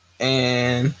Quest,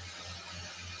 and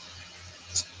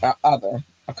a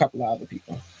couple of other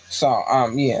people. So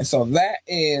so that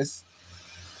is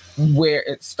where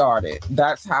it started.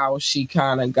 That's how she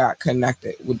kind of got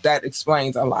connected. That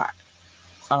explains a lot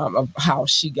of how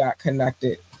she got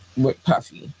connected with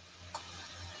Puffy.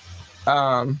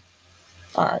 All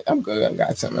right, I'm good. I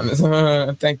got 10 minutes.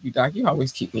 Thank you, Doc. You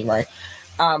always keep me right.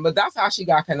 But that's how she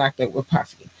got connected with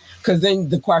Puffy. Because then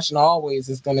the question always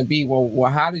is going to be,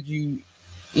 well, how did you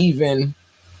even,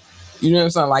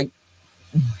 like,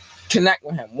 connect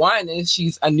with him? One is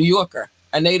she's a New Yorker,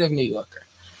 a native New Yorker.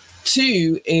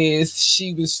 Two is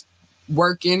she was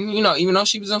working, even though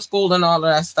she was in school and all of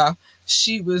that stuff,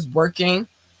 she was working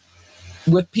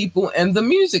with people in the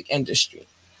music industry.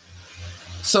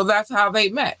 So that's how they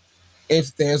met,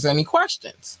 if there's any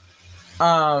questions.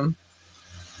 And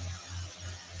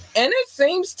it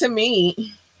seems to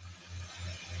me,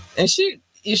 and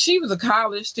if she was a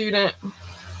college student,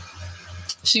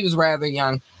 she was rather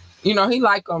young. He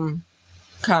liked them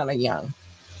kind of young.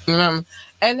 And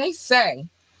they say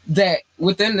that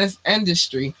within this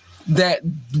industry, that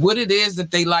what it is that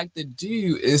they like to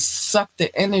do is suck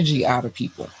the energy out of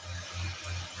people.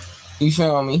 You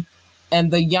feel me? And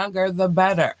the younger, the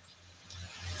better.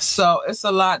 So it's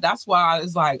a lot. That's why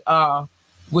it's like,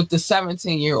 with the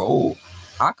 17-year-old,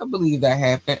 I could believe that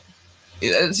happened.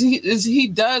 He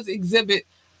does exhibit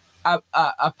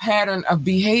a pattern of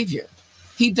behavior.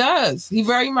 He does. He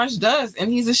very much does.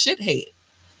 And he's a shithead.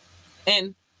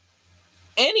 And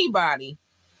anybody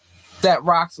that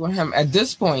rocks with him at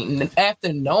this point,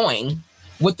 after knowing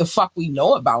what the fuck we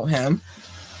know about him,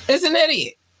 is an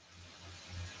idiot.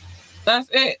 That's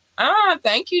it.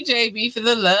 Thank you, JB, for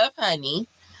the love, honey.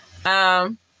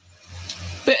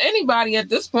 But anybody at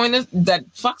this point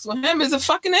that fucks with him is a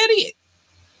fucking idiot.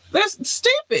 That's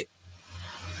stupid.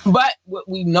 But what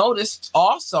we noticed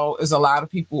also is a lot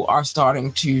of people are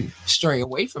starting to stray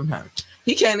away from him.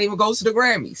 He can't even go to the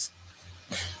Grammys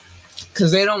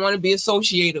because they don't want to be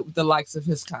associated with the likes of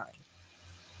his kind.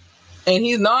 And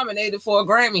he's nominated for a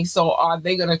Grammy. So are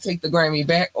they going to take the Grammy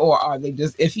back, or are they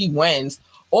just, if he wins,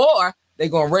 or they're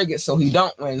going to rig it so he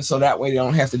don't win, so that way they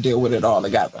don't have to deal with it all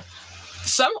together.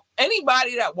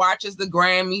 Anybody that watches the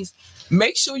Grammys,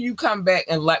 make sure you come back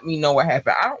and let me know what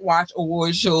happened. I don't watch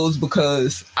award shows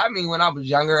because, when I was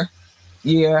younger,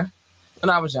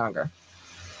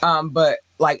 but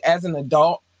like as an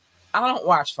adult, I don't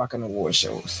watch fucking award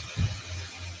shows.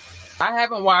 I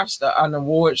haven't watched an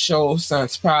award show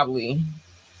since probably,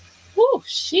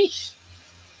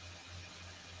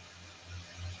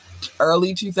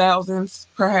 early 2000s,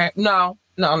 perhaps. No.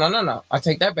 I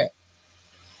take that back.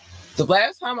 The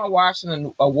last time I watched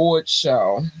an award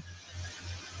show,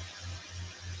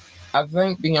 I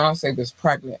think Beyonce was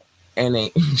pregnant and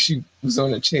she was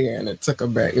on a chair and it took her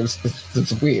back. It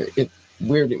was weird. It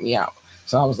weirded me out.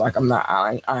 So I was like,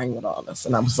 I ain't with all this.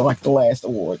 And I was like the last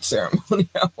award ceremony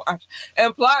I watched.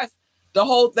 And plus, the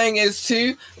whole thing is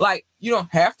too, like, you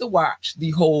don't have to watch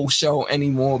the whole show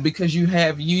anymore because you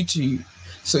have YouTube.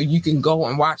 So you can go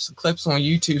and watch the clips on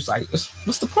YouTube. It's like,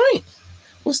 what's the point?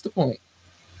 What's the point?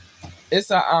 It's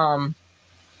a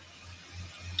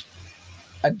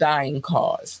dying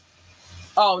cause.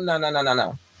 Oh, no.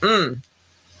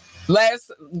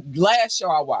 Last show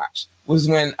I watched was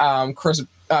when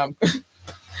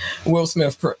Will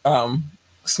Smith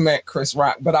smacked Chris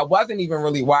Rock, but I wasn't even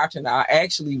really watching it. I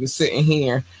actually was sitting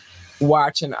here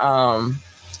watching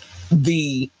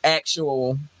the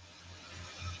actual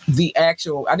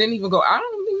I didn't even go. I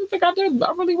don't even think I did.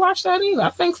 I really watched that either. I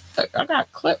think I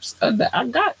got clips of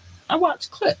that. I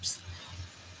watched clips.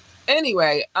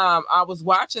 Anyway, I was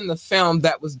watching the film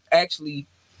that actually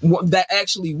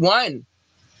won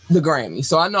the Grammy.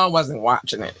 So I know I wasn't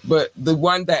watching it, but the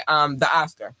one that the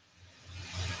Oscar.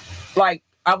 Like,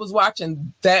 I was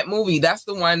watching that movie. That's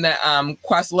the one that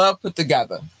Questlove put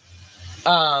together.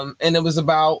 And it was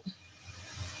about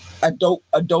a dope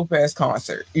ass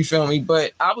concert. You feel me?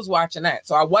 But I was watching that.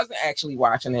 So I wasn't actually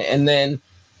watching it. And then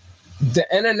the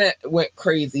internet went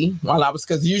crazy while I was,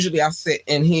 because usually I sit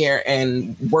in here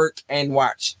and work and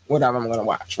watch whatever I'm gonna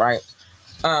watch, right?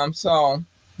 So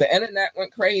the internet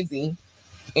went crazy,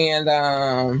 and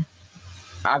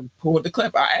I pulled the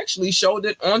clip. I actually showed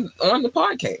it on the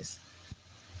podcast.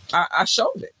 I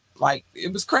showed it. Like,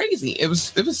 it was crazy. It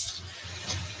was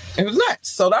nuts.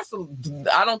 So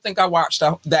I don't think I watched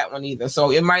that one either.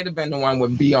 So it might have been the one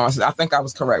with Beyonce. I think I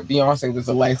was correct. Beyonce was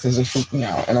the last, because it freaked me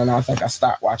out. And then I think I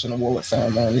stopped watching award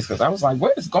ceremonies because I was like,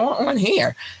 what is going on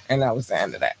here? And that was the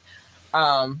end of that.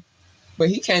 But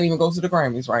he can't even go to the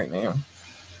Grammys right now.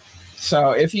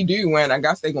 So if he do win, I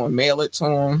guess they're going to mail it to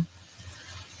him.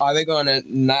 Are they going to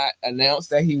not announce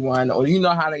that he won? Or you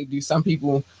know how they do, some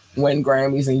people win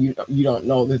Grammys and you don't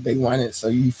know that they won it, so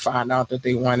you find out that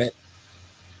they won it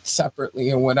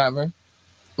separately or whatever.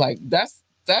 Like, that's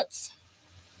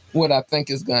what I think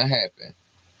is going to happen.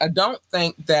 I don't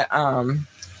think that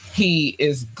he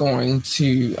is going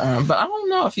to, but I don't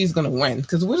know if he's going to win,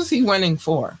 because what is he winning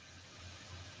for?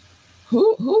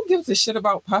 Who gives a shit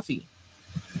about Puffy,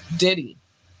 Diddy,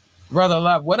 Brother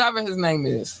Love, whatever his name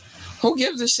is? Who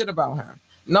gives a shit about him?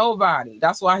 Nobody.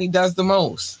 That's why he does the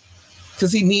most,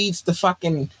 because he needs the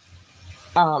fucking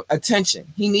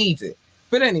attention. He needs it.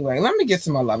 But anyway, let me get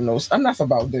to my love notes. Enough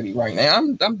about Diddy right now.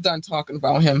 I'm done talking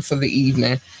about him for the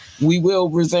evening. We will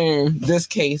resume this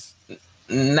case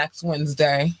next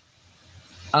Wednesday,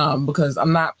 because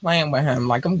I'm not playing with him.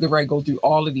 Like, I'm getting ready to go through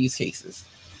all of these cases.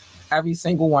 Every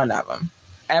single one of them.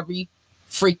 Every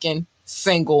freaking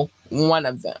single one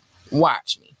of them.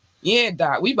 Watch me. Yeah,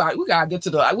 Doc, we gotta get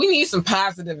to we need some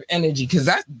positive energy, because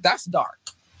that's dark.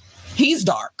 He's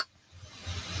dark.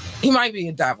 He might be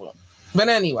a devil. But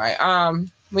anyway,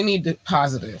 we need the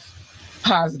positive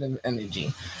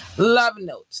energy. Love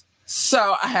notes.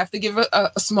 So I have to give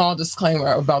a small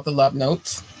disclaimer about the love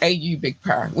notes. Hey, you Big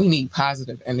Purr, we need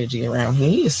positive energy around here.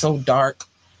 He is so dark.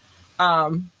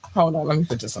 Hold on, let me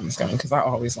put this on the screen, because I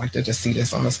always like to just see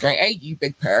this on the screen. Hey, you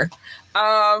Big Purr.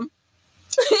 I'm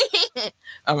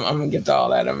gonna get to all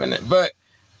that in a minute. But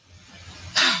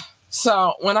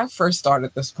so when I first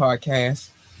started this podcast,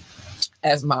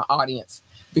 as my audience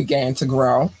began to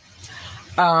grow,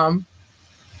 I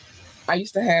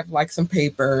used to have like some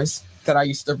papers that I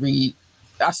used to read.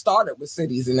 I started with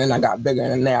cities, and then I got bigger,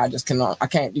 and now I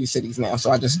can't do cities now,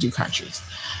 so I just do countries.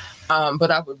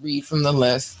 But I would read from the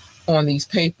list on these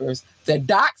papers that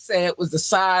Doc said was the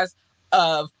size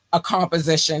of a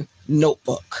composition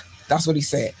notebook. That's what he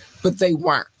said, but they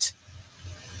weren't.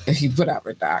 And he put out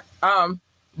with Doc.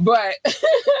 But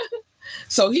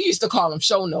so he used to call them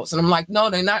show notes, and I'm like, no,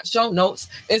 they're not show notes.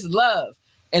 It's love.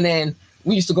 And then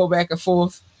we used to go back and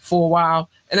forth for a while,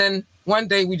 and then one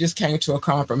day we just came to a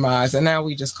compromise, and now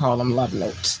we just call them love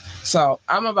notes. So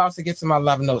I'm about to get to my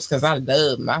love notes, because I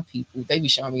love my people. They be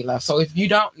showing me love. So if you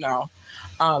don't know,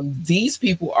 these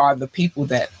people are the people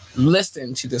that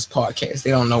listen to this podcast.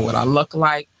 They don't know what I look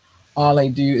like. All they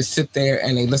do is sit there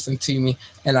and they listen to me,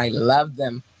 and I love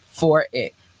them for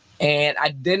it. And I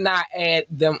did not add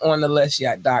them on the list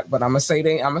yet, Doc, but I'm gonna say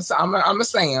I'm gonna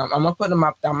say them. I'm gonna put them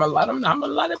up. I'm gonna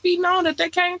let it be known that they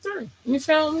came through. You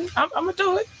feel me? I'm gonna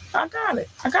do it. I got it.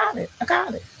 You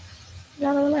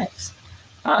gotta relax.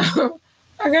 I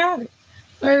got it.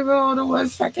 Wait hold on 1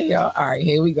 second, y'all. All right,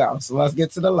 here we go. So let's get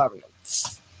to the love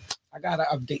notes. I gotta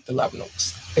update the love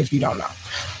notes if you don't know.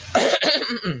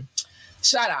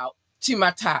 Shout out to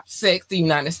my top 6: the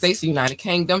United States, the United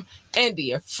Kingdom,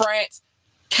 India, France,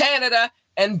 Canada,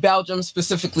 and Belgium,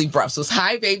 specifically Brussels.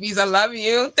 Hi, babies. I love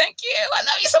you. Thank you. I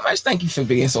love you so much. Thank you for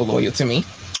being so loyal to me.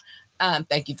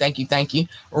 Thank you.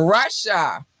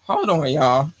 Russia. Hold on,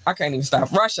 y'all. I can't even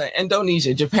stop. Russia,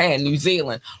 Indonesia, Japan, New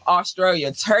Zealand,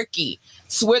 Australia, Turkey,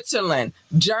 Switzerland,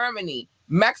 Germany,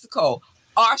 Mexico,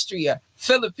 Austria,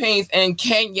 Philippines, and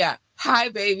Kenya. Hi,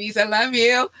 babies. I love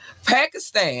you.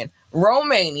 Pakistan,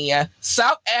 Romania,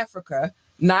 South Africa,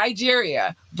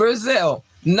 Nigeria, Brazil,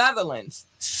 Netherlands,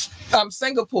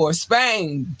 Singapore,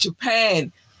 Spain,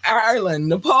 Japan, Ireland,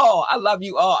 Nepal. I love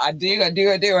you all. I do.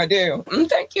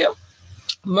 Thank you.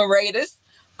 Mauritius,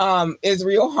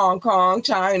 Israel, Hong Kong,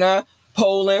 China,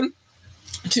 Poland,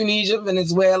 Tunisia,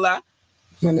 Venezuela,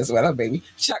 baby,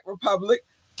 Czech Republic,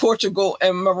 Portugal,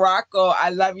 and Morocco. I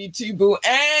love you too, boo.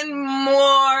 And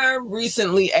more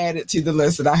recently added to the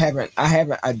list that I haven't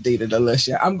updated the list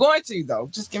yet. I'm going to though.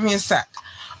 Just give me a sec.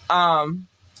 Ghana.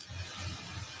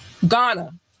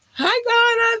 Hi,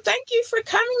 Ghana. Thank you for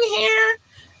coming here.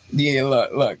 Yeah,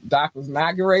 look. Doc was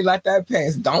not getting ready to let that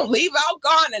pass. Don't leave out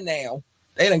Ghana now.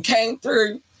 They done came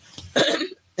through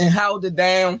and held it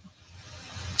down.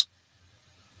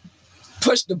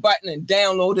 Pushed the button and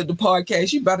downloaded the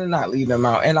podcast. You better not leave them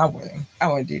out. And I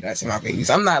wouldn't do that to my babies.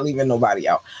 I'm not leaving nobody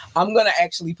out. I'm going to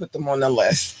actually put them on the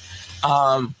list.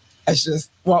 It's just,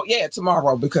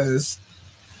 tomorrow, because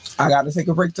I got to take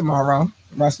a break tomorrow.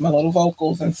 Rest my little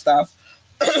vocals and stuff.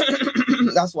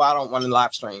 That's why I don't want to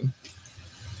live stream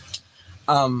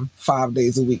 5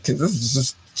 days a week, because this is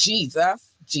just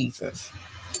Jesus.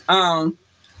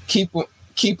 Keep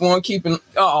on keeping.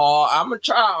 Oh, I'm gonna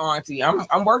try, Auntie.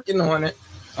 I'm working on it.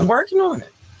 I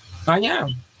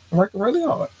am. I'm working really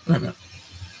hard.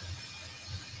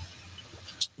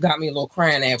 Got me a little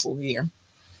crayon apple here.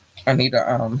 I need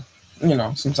to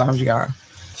sometimes you gotta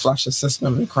flush the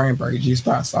system and cranberry juice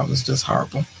by itself. It's just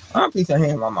horrible. I'm a piece of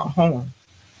ham on my home.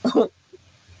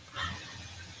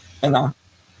 And I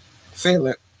feel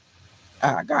it.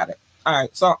 I got it. All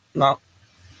right. So, no.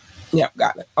 Yep,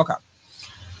 got it. Okay.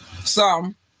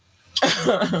 So,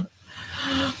 you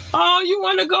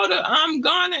want to go to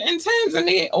Ghana and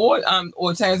Tanzania or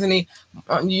Tanzania?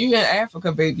 You in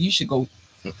Africa, baby. You should go.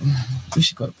 You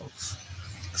should go to both.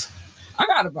 I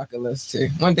got a bucket list too.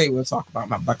 One day we'll talk about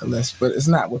my bucket list, but it's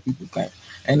not what people think.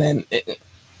 And then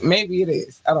maybe it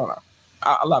is. I don't know.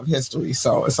 I love history,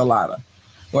 so it's a lot of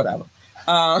whatever.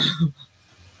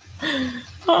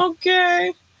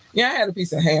 Okay. Yeah, I had a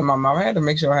piece of ham in my mouth. I had to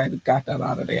make sure I had got that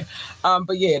out of there.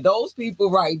 But yeah, those people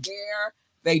right there,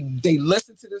 they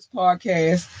listen to this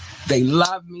podcast. They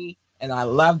love me, and I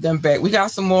love them back. We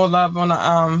got some more love on the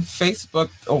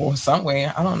Facebook or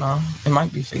somewhere. I don't know. It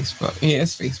might be Facebook. Yeah,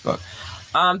 it's Facebook.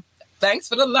 Thanks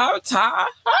for the love, Ty.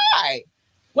 Hi.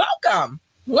 Welcome.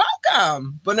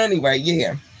 But anyway,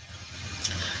 yeah.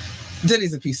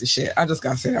 Diddy's a piece of shit. I just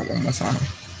gotta say that one more time.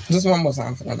 Just one more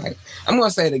time for the night. I'm going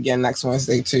to say it again next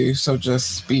Wednesday, too. So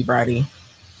just be ready.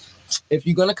 If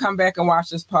you're going to come back and watch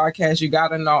this podcast, you got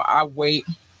to know I wait.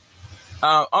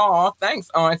 Thanks,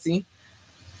 Auntie.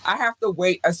 I have to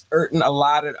wait a certain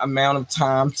allotted amount of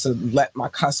time to let my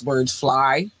cuss words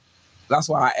fly. That's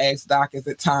why I asked Doc, is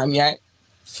it time yet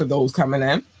for those coming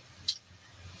in?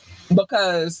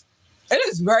 Because it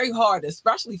is very hard,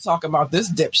 especially talking about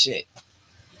this dipshit.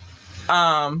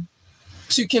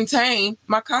 To contain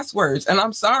my cuss words. And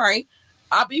I'm sorry,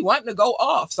 I'll be wanting to go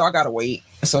off, so I gotta wait.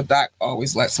 So Doc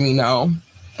always lets me know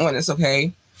when it's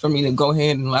okay for me to go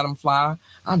ahead and let them fly.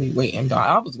 I'll be waiting, dog.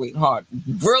 I was waiting hard.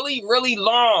 Really, really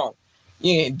long.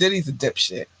 Yeah, Diddy's a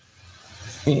dipshit.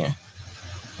 Yeah.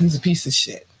 He's a piece of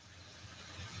shit.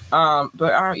 I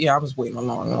was waiting a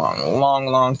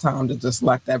long time to just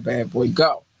let that bad boy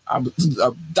go.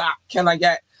 Doc, can I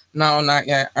get... No, not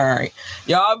yet. All right.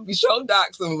 Y'all show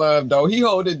Doc some love, though. He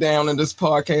hold it down in this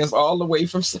podcast all the way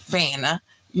from Savannah.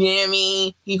 You know what I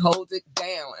mean? He holds it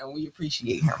down, and we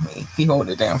appreciate him. He hold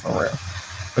it down for real.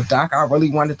 But Doc, I really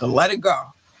wanted to let it go.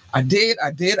 I did.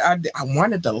 I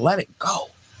wanted to let it go.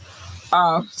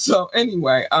 So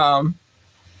anyway,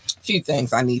 few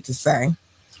things I need to say.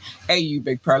 Hey, you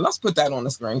big pearl. Let's put that on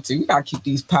the screen, too. We got to keep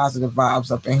these positive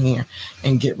vibes up in here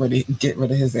and get rid of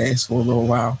his ass for a little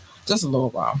while. Just a little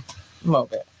while. A little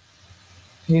bit.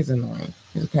 He's annoying.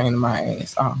 He's a pain in my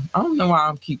ass. I don't know why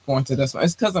I keep going to this one.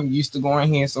 It's because I'm used to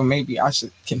going here, so maybe I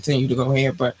should continue to go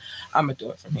here, but I'm going to do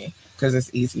it from here because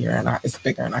it's easier and it's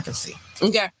bigger and I can see.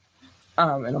 Okay.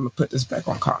 And I'm going to put this back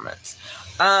on comments.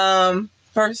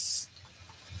 First,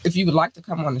 if you would like to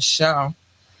come on the show,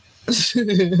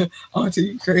 Auntie,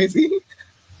 you crazy?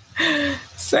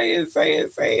 Say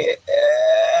it.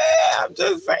 I'm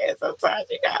just saying sometimes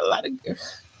you got a lot of...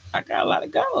 I got a lot to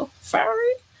go.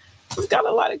 Sorry. Just got a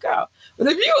lot to go. But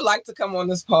if you would like to come on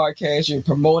this podcast, you're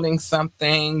promoting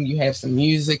something, you have some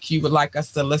music you would like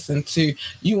us to listen to,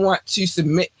 you want to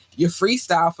submit your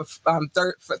freestyle for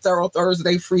Thorough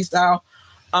Thursday freestyle,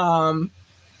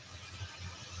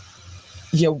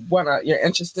 you're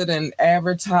interested in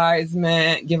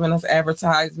advertisement, giving us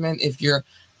advertisement. If you're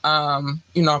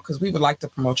Because we would like to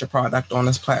promote your product on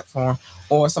this platform,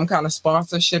 or some kind of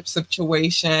sponsorship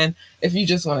situation. If you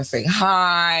just want to say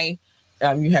hi,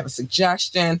 you have a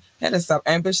suggestion, hit us up,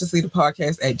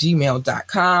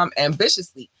 ambitiouslythepodcast@gmail.com,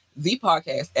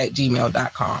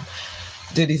 ambitiouslythepodcast@gmail.com.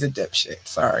 Diddy's a dipshit,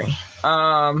 sorry.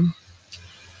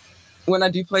 When I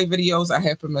do play videos, I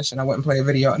have permission. I wouldn't play a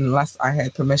video unless I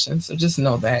had permission. So just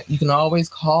know that. You can always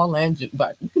call in,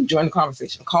 but you can join the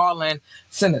conversation. Call in,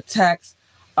 send a text.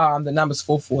 The number is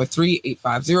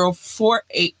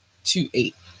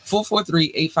 443-850-4828.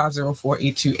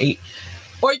 443-850-4828.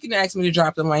 Or you can ask me to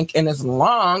drop the link. And as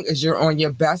long as you're on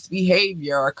your best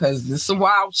behavior, because there's some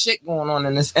wild shit going on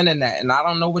in this internet. And I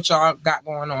don't know what y'all got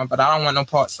going on, but I don't want no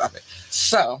parts of it.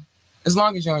 So as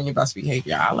long as you're on your best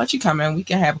behavior, I'll let you come in. We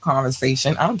can have a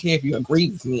conversation. I don't care if you agree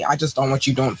with me. I just don't want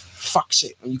you doing fuck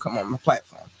shit when you come on my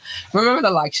platform. Remember to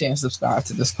like, share, and subscribe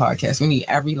to this podcast. We need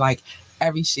every like,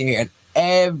 every share, and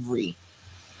every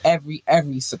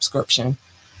subscription.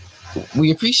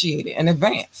 We appreciate it in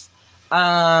advance.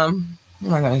 I'm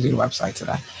not going to do the website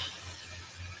today.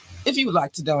 If you would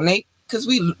like to donate, because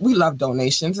we love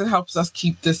donations. It helps us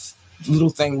keep this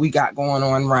little thing we got going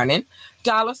on running.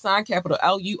 $ capital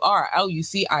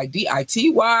LURLUCIDITY,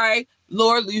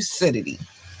 Lore Lucidity.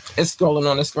 It's scrolling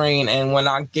on the screen, and when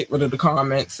I get rid of the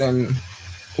comments and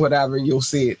whatever, you'll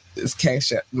see it. It's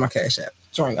Cash App, my Cash App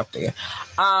showing up there.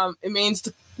 It means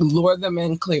to lure them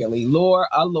in clearly. Lure.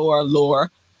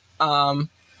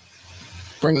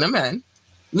 Bring them in.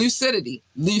 Lucidity,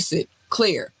 lucid,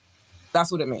 clear.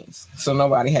 That's what it means. So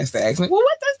nobody has to ask me, well,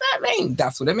 what does that mean?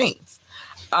 That's what it means.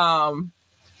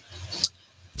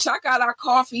 Check out our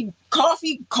coffee.com,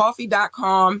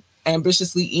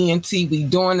 Ambitiously ENT. We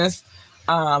doing this.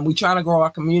 We trying to grow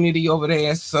our community over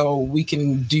there so we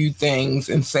can do things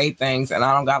and say things, and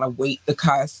I don't gotta wait to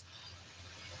cuss.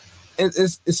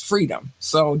 It's freedom.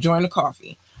 So join the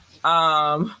coffee.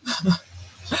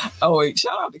 Oh wait,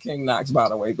 shout out to King Knox, by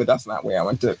the way, but that's not where I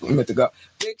meant to go.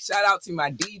 Big shout out to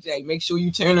my DJ. Make sure you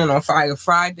tune in on Fire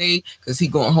Friday, because he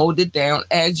gonna hold it down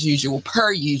as usual,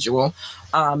 per usual.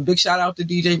 Big shout out to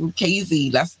DJ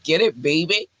KZ. Let's get it,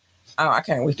 baby. I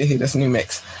can't wait to hear this new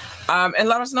mix. And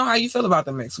let us know how you feel about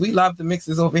the mix. We love the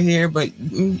mixes over here, but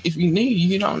if you knew,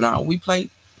 you don't know. We play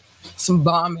some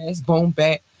bomb ass, boom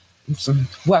bat, some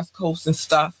West Coast and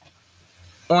stuff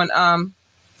on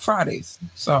Fridays.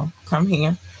 So come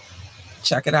here,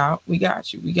 check it out. We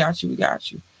got you.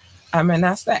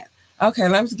 That's that. Okay,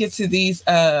 let's get to these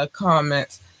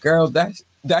comments. Girl, that's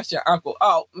your uncle.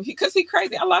 Oh, because he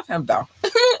crazy. I love him though.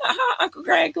 Uncle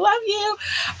Greg, love you.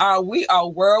 We are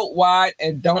worldwide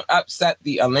and don't upset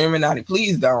the Illuminati.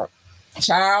 Please don't.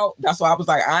 Child, that's why I was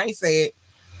like, I ain't say it.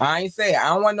 I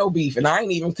don't want no beef, and I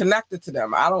ain't even connected to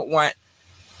them. I don't want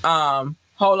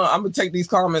hold on, I'm gonna take these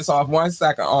comments off 1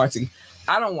 second, Auntie.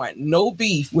 I don't want no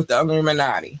beef with the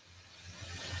Illuminati.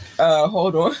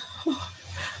 Hold on.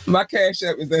 My Cash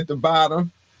App is at the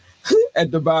bottom. At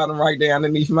the bottom right there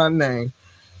underneath my name.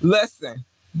 Listen,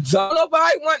 don't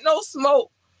nobody want no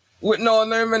smoke with no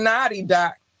Illuminati,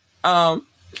 Doc. I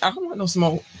don't want no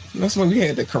smoke. That's when we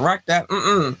had to correct that.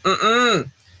 No.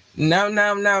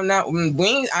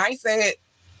 I ain't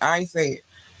say it.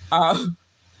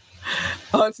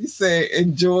 Auntie said,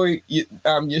 enjoy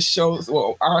your shows.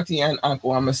 Well, Auntie and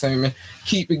Uncle, I'm assuming.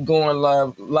 Keep it going,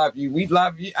 love you. We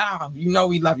love you.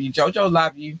 We love you. JoJo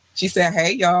love you. She said,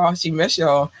 hey, y'all. She miss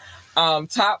y'all.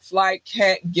 Top Flight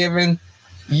Cat giving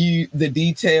you the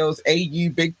details. AU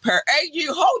Big Purr.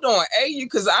 AU, hold on. AU,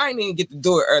 because I didn't even get to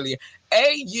do it earlier.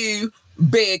 AU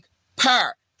Big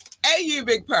Purr. AU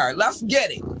Big Purr. Let's get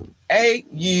it.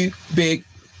 AU Big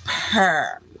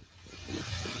Purr.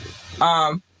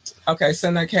 Okay,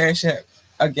 send that Cash App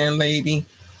again, lady.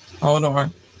 Hold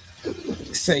on.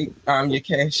 Say your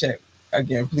Cash App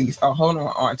again, please. Oh, hold on,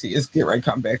 Auntie. It's get ready to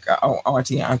come back.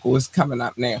 Auntie and Uncle is coming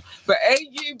up now. But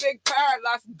AU Big Purr,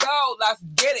 let's go. Let's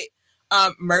get it.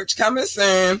 Merch coming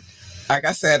soon. Like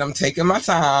I said, I'm taking my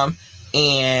time,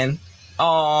 and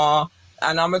I'm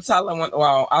gonna tell her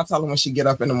I'll tell her when she get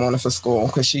up in the morning for school,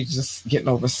 because she's just getting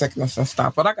over sickness and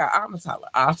stuff. But I'm gonna tell her.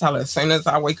 I'll tell her as soon as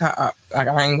I wake her up. Like,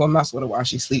 I ain't gonna mess with her while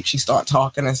she sleeps. She start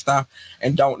talking and stuff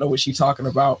and don't know what she's talking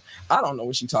about. I don't know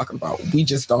what she's talking about. We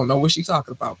just don't know what she's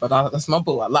talking about. But that's my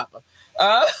boo. I love her.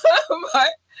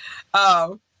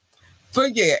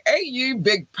 But yeah, AU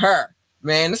Big Purr.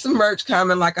 Man, there's some merch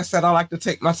coming. Like I said, I like to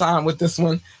take my time with this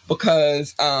one,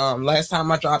 because last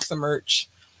time I dropped some merch,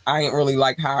 I ain't really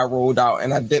like how I rolled out,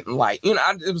 and I didn't like,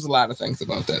 it was a lot of things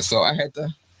about that. So I had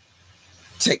to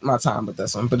take my time with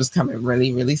this one, but it's coming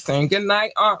really, really soon. Good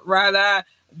night, Aunt Rada.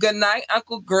 Good night,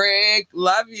 Uncle Greg.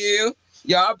 Love you.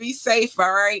 Y'all be safe,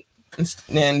 all right?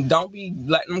 And don't be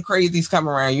letting them crazies come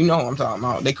around. You know what I'm talking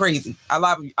about. They crazy. I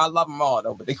love them all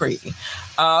though, but they crazy.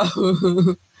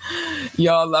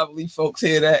 Y'all lovely folks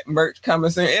hear that merch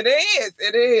coming soon. It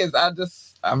is.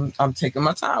 I'm taking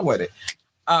my time with it.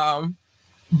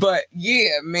 But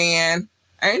yeah, man,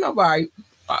 ain't nobody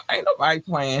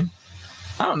playing.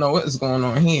 I don't know what is going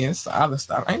on here. It's the other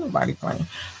stuff. Ain't nobody playing.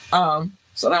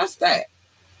 So that's that.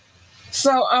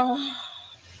 So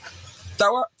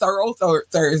thorough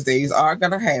Thursdays are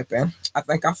gonna happen. I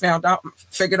think I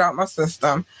figured out my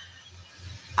system.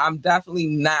 I'm definitely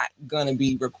not gonna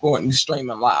be recording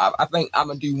streaming live. I think I'm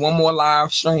gonna do one more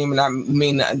live stream, and I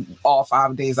mean all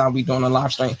 5 days I'll be doing a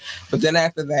live stream. But then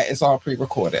after that, it's all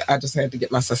pre-recorded. I just had to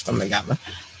get my system together.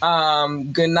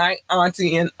 Good night,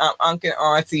 Auntie and Uncle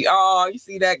Auntie. Oh, you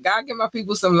see that? God give my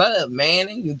people some love, man.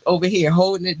 And you over here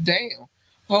holding it down.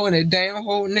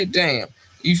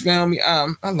 You feel me?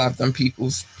 I love them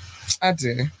peoples. I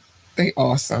do. They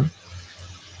awesome.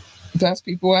 Best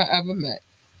people I ever met.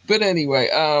 But anyway,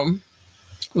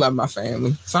 love my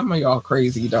family. Some of y'all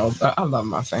crazy though, but I love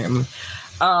my family.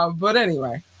 But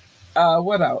anyway,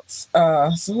 what else?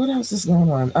 So what else is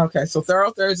going on? Okay, so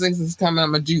Thorough Thursdays is coming.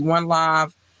 I'm gonna do one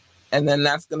live, and then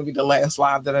that's gonna be the last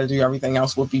live that I do. Everything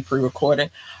else will be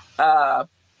pre-recorded.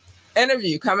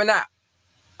 Interview coming up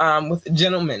with a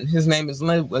gentleman. His name is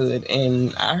Linwood,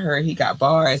 and I heard he got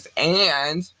bars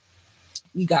and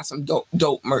he got some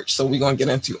dope merch. So we're gonna get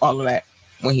into all of that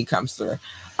when he comes through.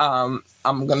 I'm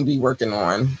going to be working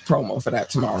on promo for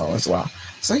that tomorrow as well.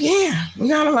 So yeah, we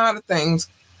got a lot of things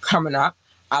coming up.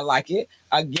 I like it.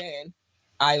 Again,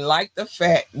 I like the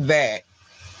fact that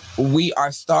we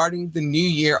are starting the new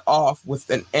year off with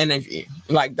an interview.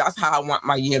 Like that's how I want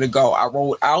my year to go. I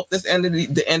rolled out the end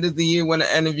of the year with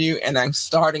an interview, and I'm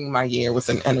starting my year with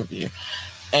an interview.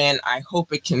 And I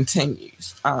hope it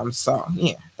continues. So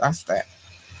yeah, that's that.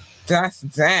 That's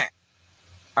that.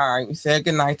 All right, we said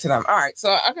goodnight to them. All right, so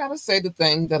I got to say the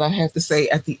thing that I have to say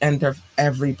at the end of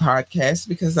every podcast,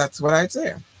 because that's what I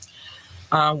do,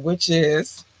 which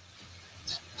is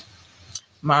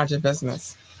mind your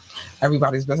business.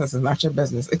 Everybody's business is not your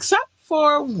business, except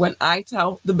for when I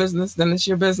tell the business, then it's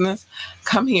your business.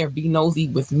 Come here, be nosy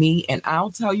with me, and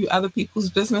I'll tell you other people's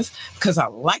business because I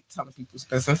like telling people's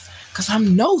business because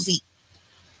I'm nosy.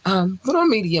 But on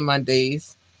Media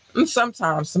Mondays, and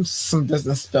sometimes some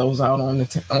business spills out on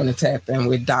the tap end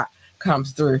where Doc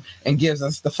comes through and gives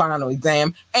us the final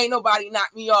exam. Ain't nobody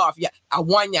knocked me off yet. I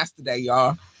won yesterday,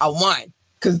 y'all. I won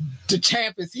because the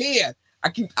champ is here.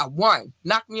 I won.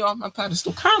 Knock me off my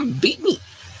pedestal. Come beat me.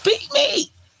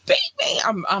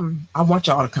 I want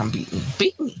y'all to come beat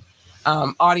me.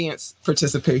 Audience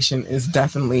participation is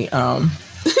definitely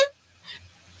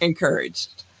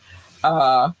encouraged.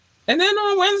 And then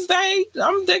on Wednesday,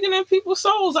 I'm digging in people's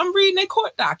souls. I'm reading their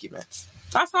court documents.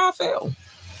 That's how I feel.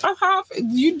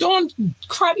 You doing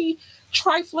cruddy,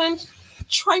 trifling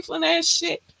ass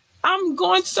shit. I'm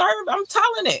going to serve. I'm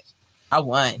telling it. I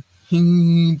won.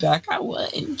 Doc, I won.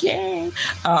 Yeah.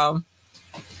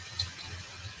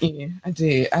 Yeah, I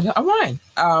did. I won.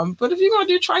 But if you're gonna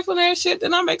do trifling ass shit,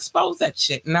 then I'm gonna expose that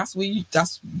shit, and that's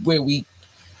where we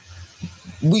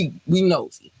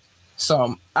nosy.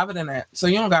 So other than that, so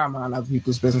you don't gotta mind other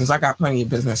people's business. I got plenty of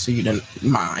business for you to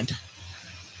mind.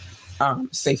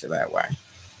 Safer that way.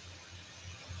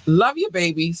 Love your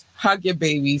babies, hug your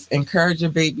babies, encourage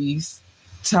your babies,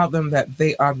 tell them that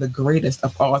they are the greatest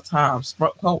of all times.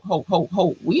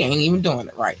 Ho, we ain't even doing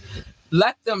it right.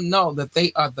 Let them know that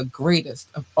they are the greatest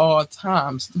of all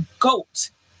times, the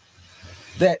GOAT.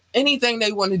 That anything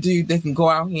they want to do, they can go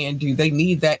out here and do. They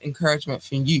need that encouragement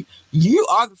from you. You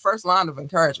are the first line of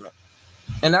encouragement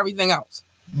and everything else,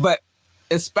 but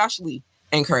especially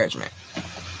encouragement.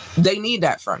 They need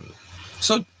that from you.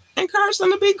 So encourage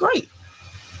them to be great.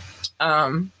 You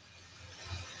know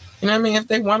what I mean? If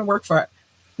they want to work for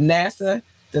NASA,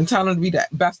 then tell them to be the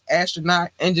best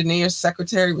astronaut, engineer,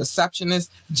 secretary,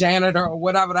 receptionist, janitor, or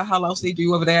whatever the hell else they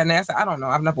do over there at NASA. I don't know.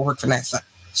 I've never worked for NASA.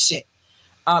 Shit.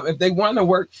 If they want to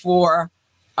work for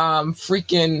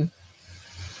freaking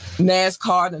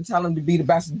NASCAR, then tell them to be the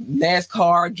best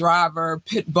NASCAR driver,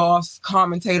 pit boss,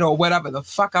 commentator, or whatever the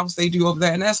fuck else they do over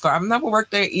there at NASCAR. I've never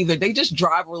worked there either. They just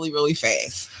drive really, really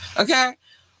fast. Okay?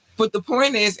 But the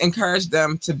point is, encourage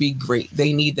them to be great.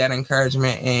 They need that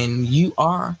encouragement, and you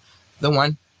are the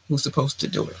one who's supposed to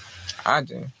do it. I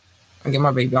do. I get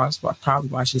my baby on the spot, probably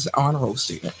why she's an honor roll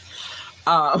student.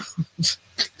 But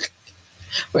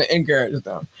encourage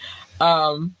them.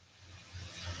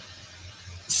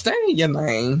 Stay in your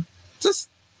lane. Just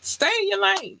stay in your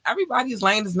lane. Everybody's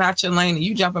lane is not your lane, and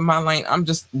you jump in my lane.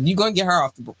 You're gonna get her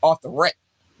off the rip.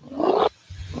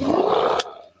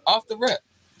 Off the rip.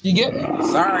 You get me?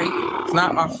 Sorry. It's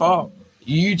not my fault.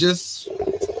 You just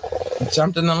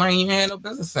jumped in the lane you had no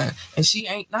business in. And she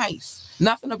ain't nice.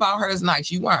 Nothing about her is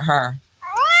nice. You want her.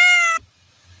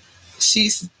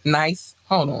 She's nice.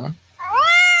 Hold on.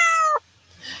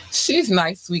 She's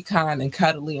nice, sweet, kind, and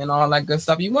cuddly and all that good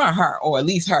stuff. You want her, or at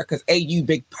least her, because you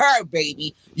big purr,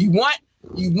 baby. You want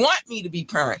me to be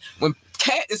purring. When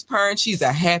Cat is purring, she's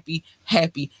a happy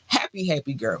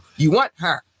girl. You want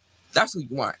her. That's who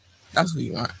you want. That's who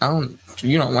you want.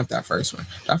 You don't want that first one.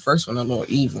 That first one a little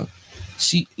evil.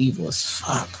 She evil as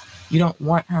fuck. You don't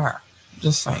want her.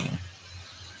 Just saying.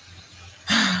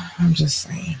 I'm just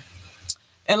saying.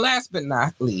 And last but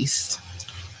not least,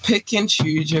 pick and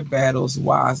choose your battles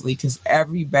wisely, because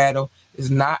every battle is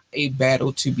not a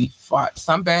battle to be fought.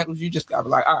 Some battles you just gotta be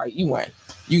like, all right, you win.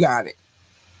 You got it.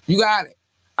 You got it.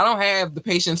 I don't have the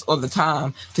patience or the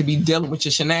time to be dealing with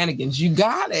your shenanigans. You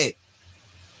got it.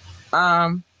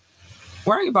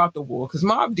 Worry about the war, because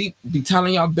Mobb Deep been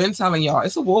telling y'all,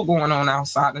 it's a war going on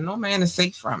outside and no man is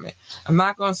safe from it. I'm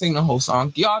not going to sing the whole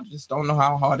song. Y'all just don't know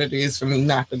how hard it is for me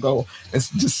not to go and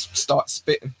just start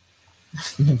spitting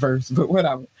the verse, but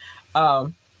whatever.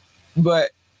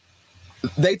 But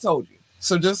they told you.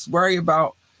 So just worry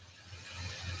about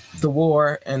the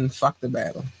war and fuck the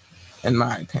battle, in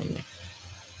my opinion.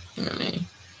 You know what I mean?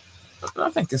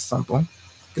 I think it's simple.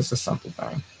 It's a simple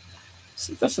thing.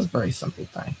 So this is a very simple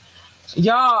thing.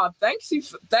 Y'all, thanks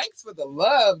for the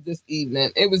love this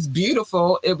evening. It was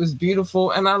beautiful.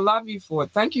 And I love you for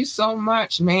it. Thank you so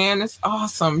much, man. It's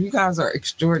awesome. You guys are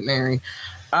extraordinary.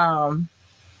 Thank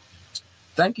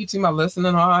you to my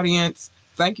listening audience.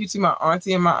 Thank you to my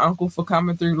auntie and my uncle for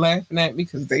coming through laughing at me,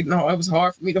 because they know it was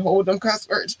hard for me to hold them cuss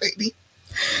words, baby.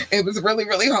 It was really,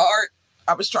 really hard.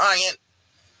 I was trying.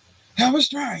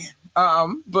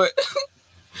 But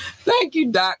thank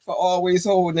you, Doc, for always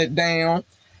holding it down.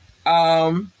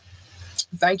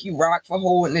 Thank you, Rock, for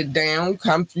holding it down.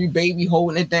 Come through, baby,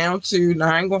 holding it down too.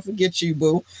 Now I ain't gonna forget you,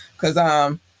 boo,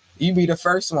 because you be the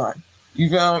first one. You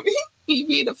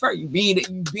be the first. You be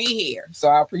here. So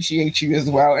I appreciate you as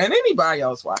well, and anybody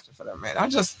else watching for that, man. I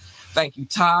just thank you,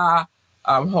 Ty.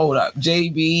 Hold up,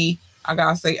 JB. I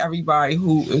gotta say everybody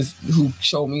who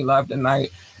showed me love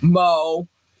tonight. Mo,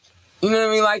 you know what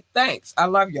I mean? Like, thanks. I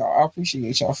love y'all. I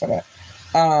appreciate y'all for that.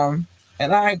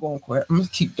 And I ain't gonna quit. I'm gonna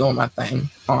keep doing my thing,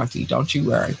 Auntie. Don't you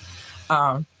worry.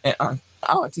 And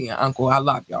Auntie and Uncle, I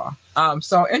love y'all.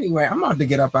 So anyway, I'm about to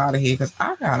get up out of here because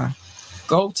I gotta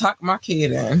go tuck my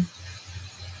kid in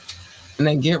and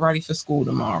then get ready for school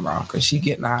tomorrow, because she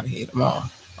getting out of here tomorrow.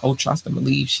 Oh, trust and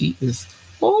believe she is.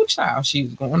 Oh, child, she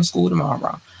is going to school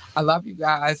tomorrow. I love you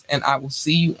guys, and I will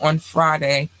see you on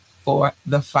Friday for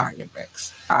the Fire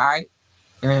Mix. All right.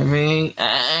 You know what I mean?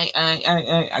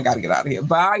 I gotta get out of here.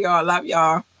 Bye, y'all. Love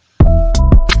y'all.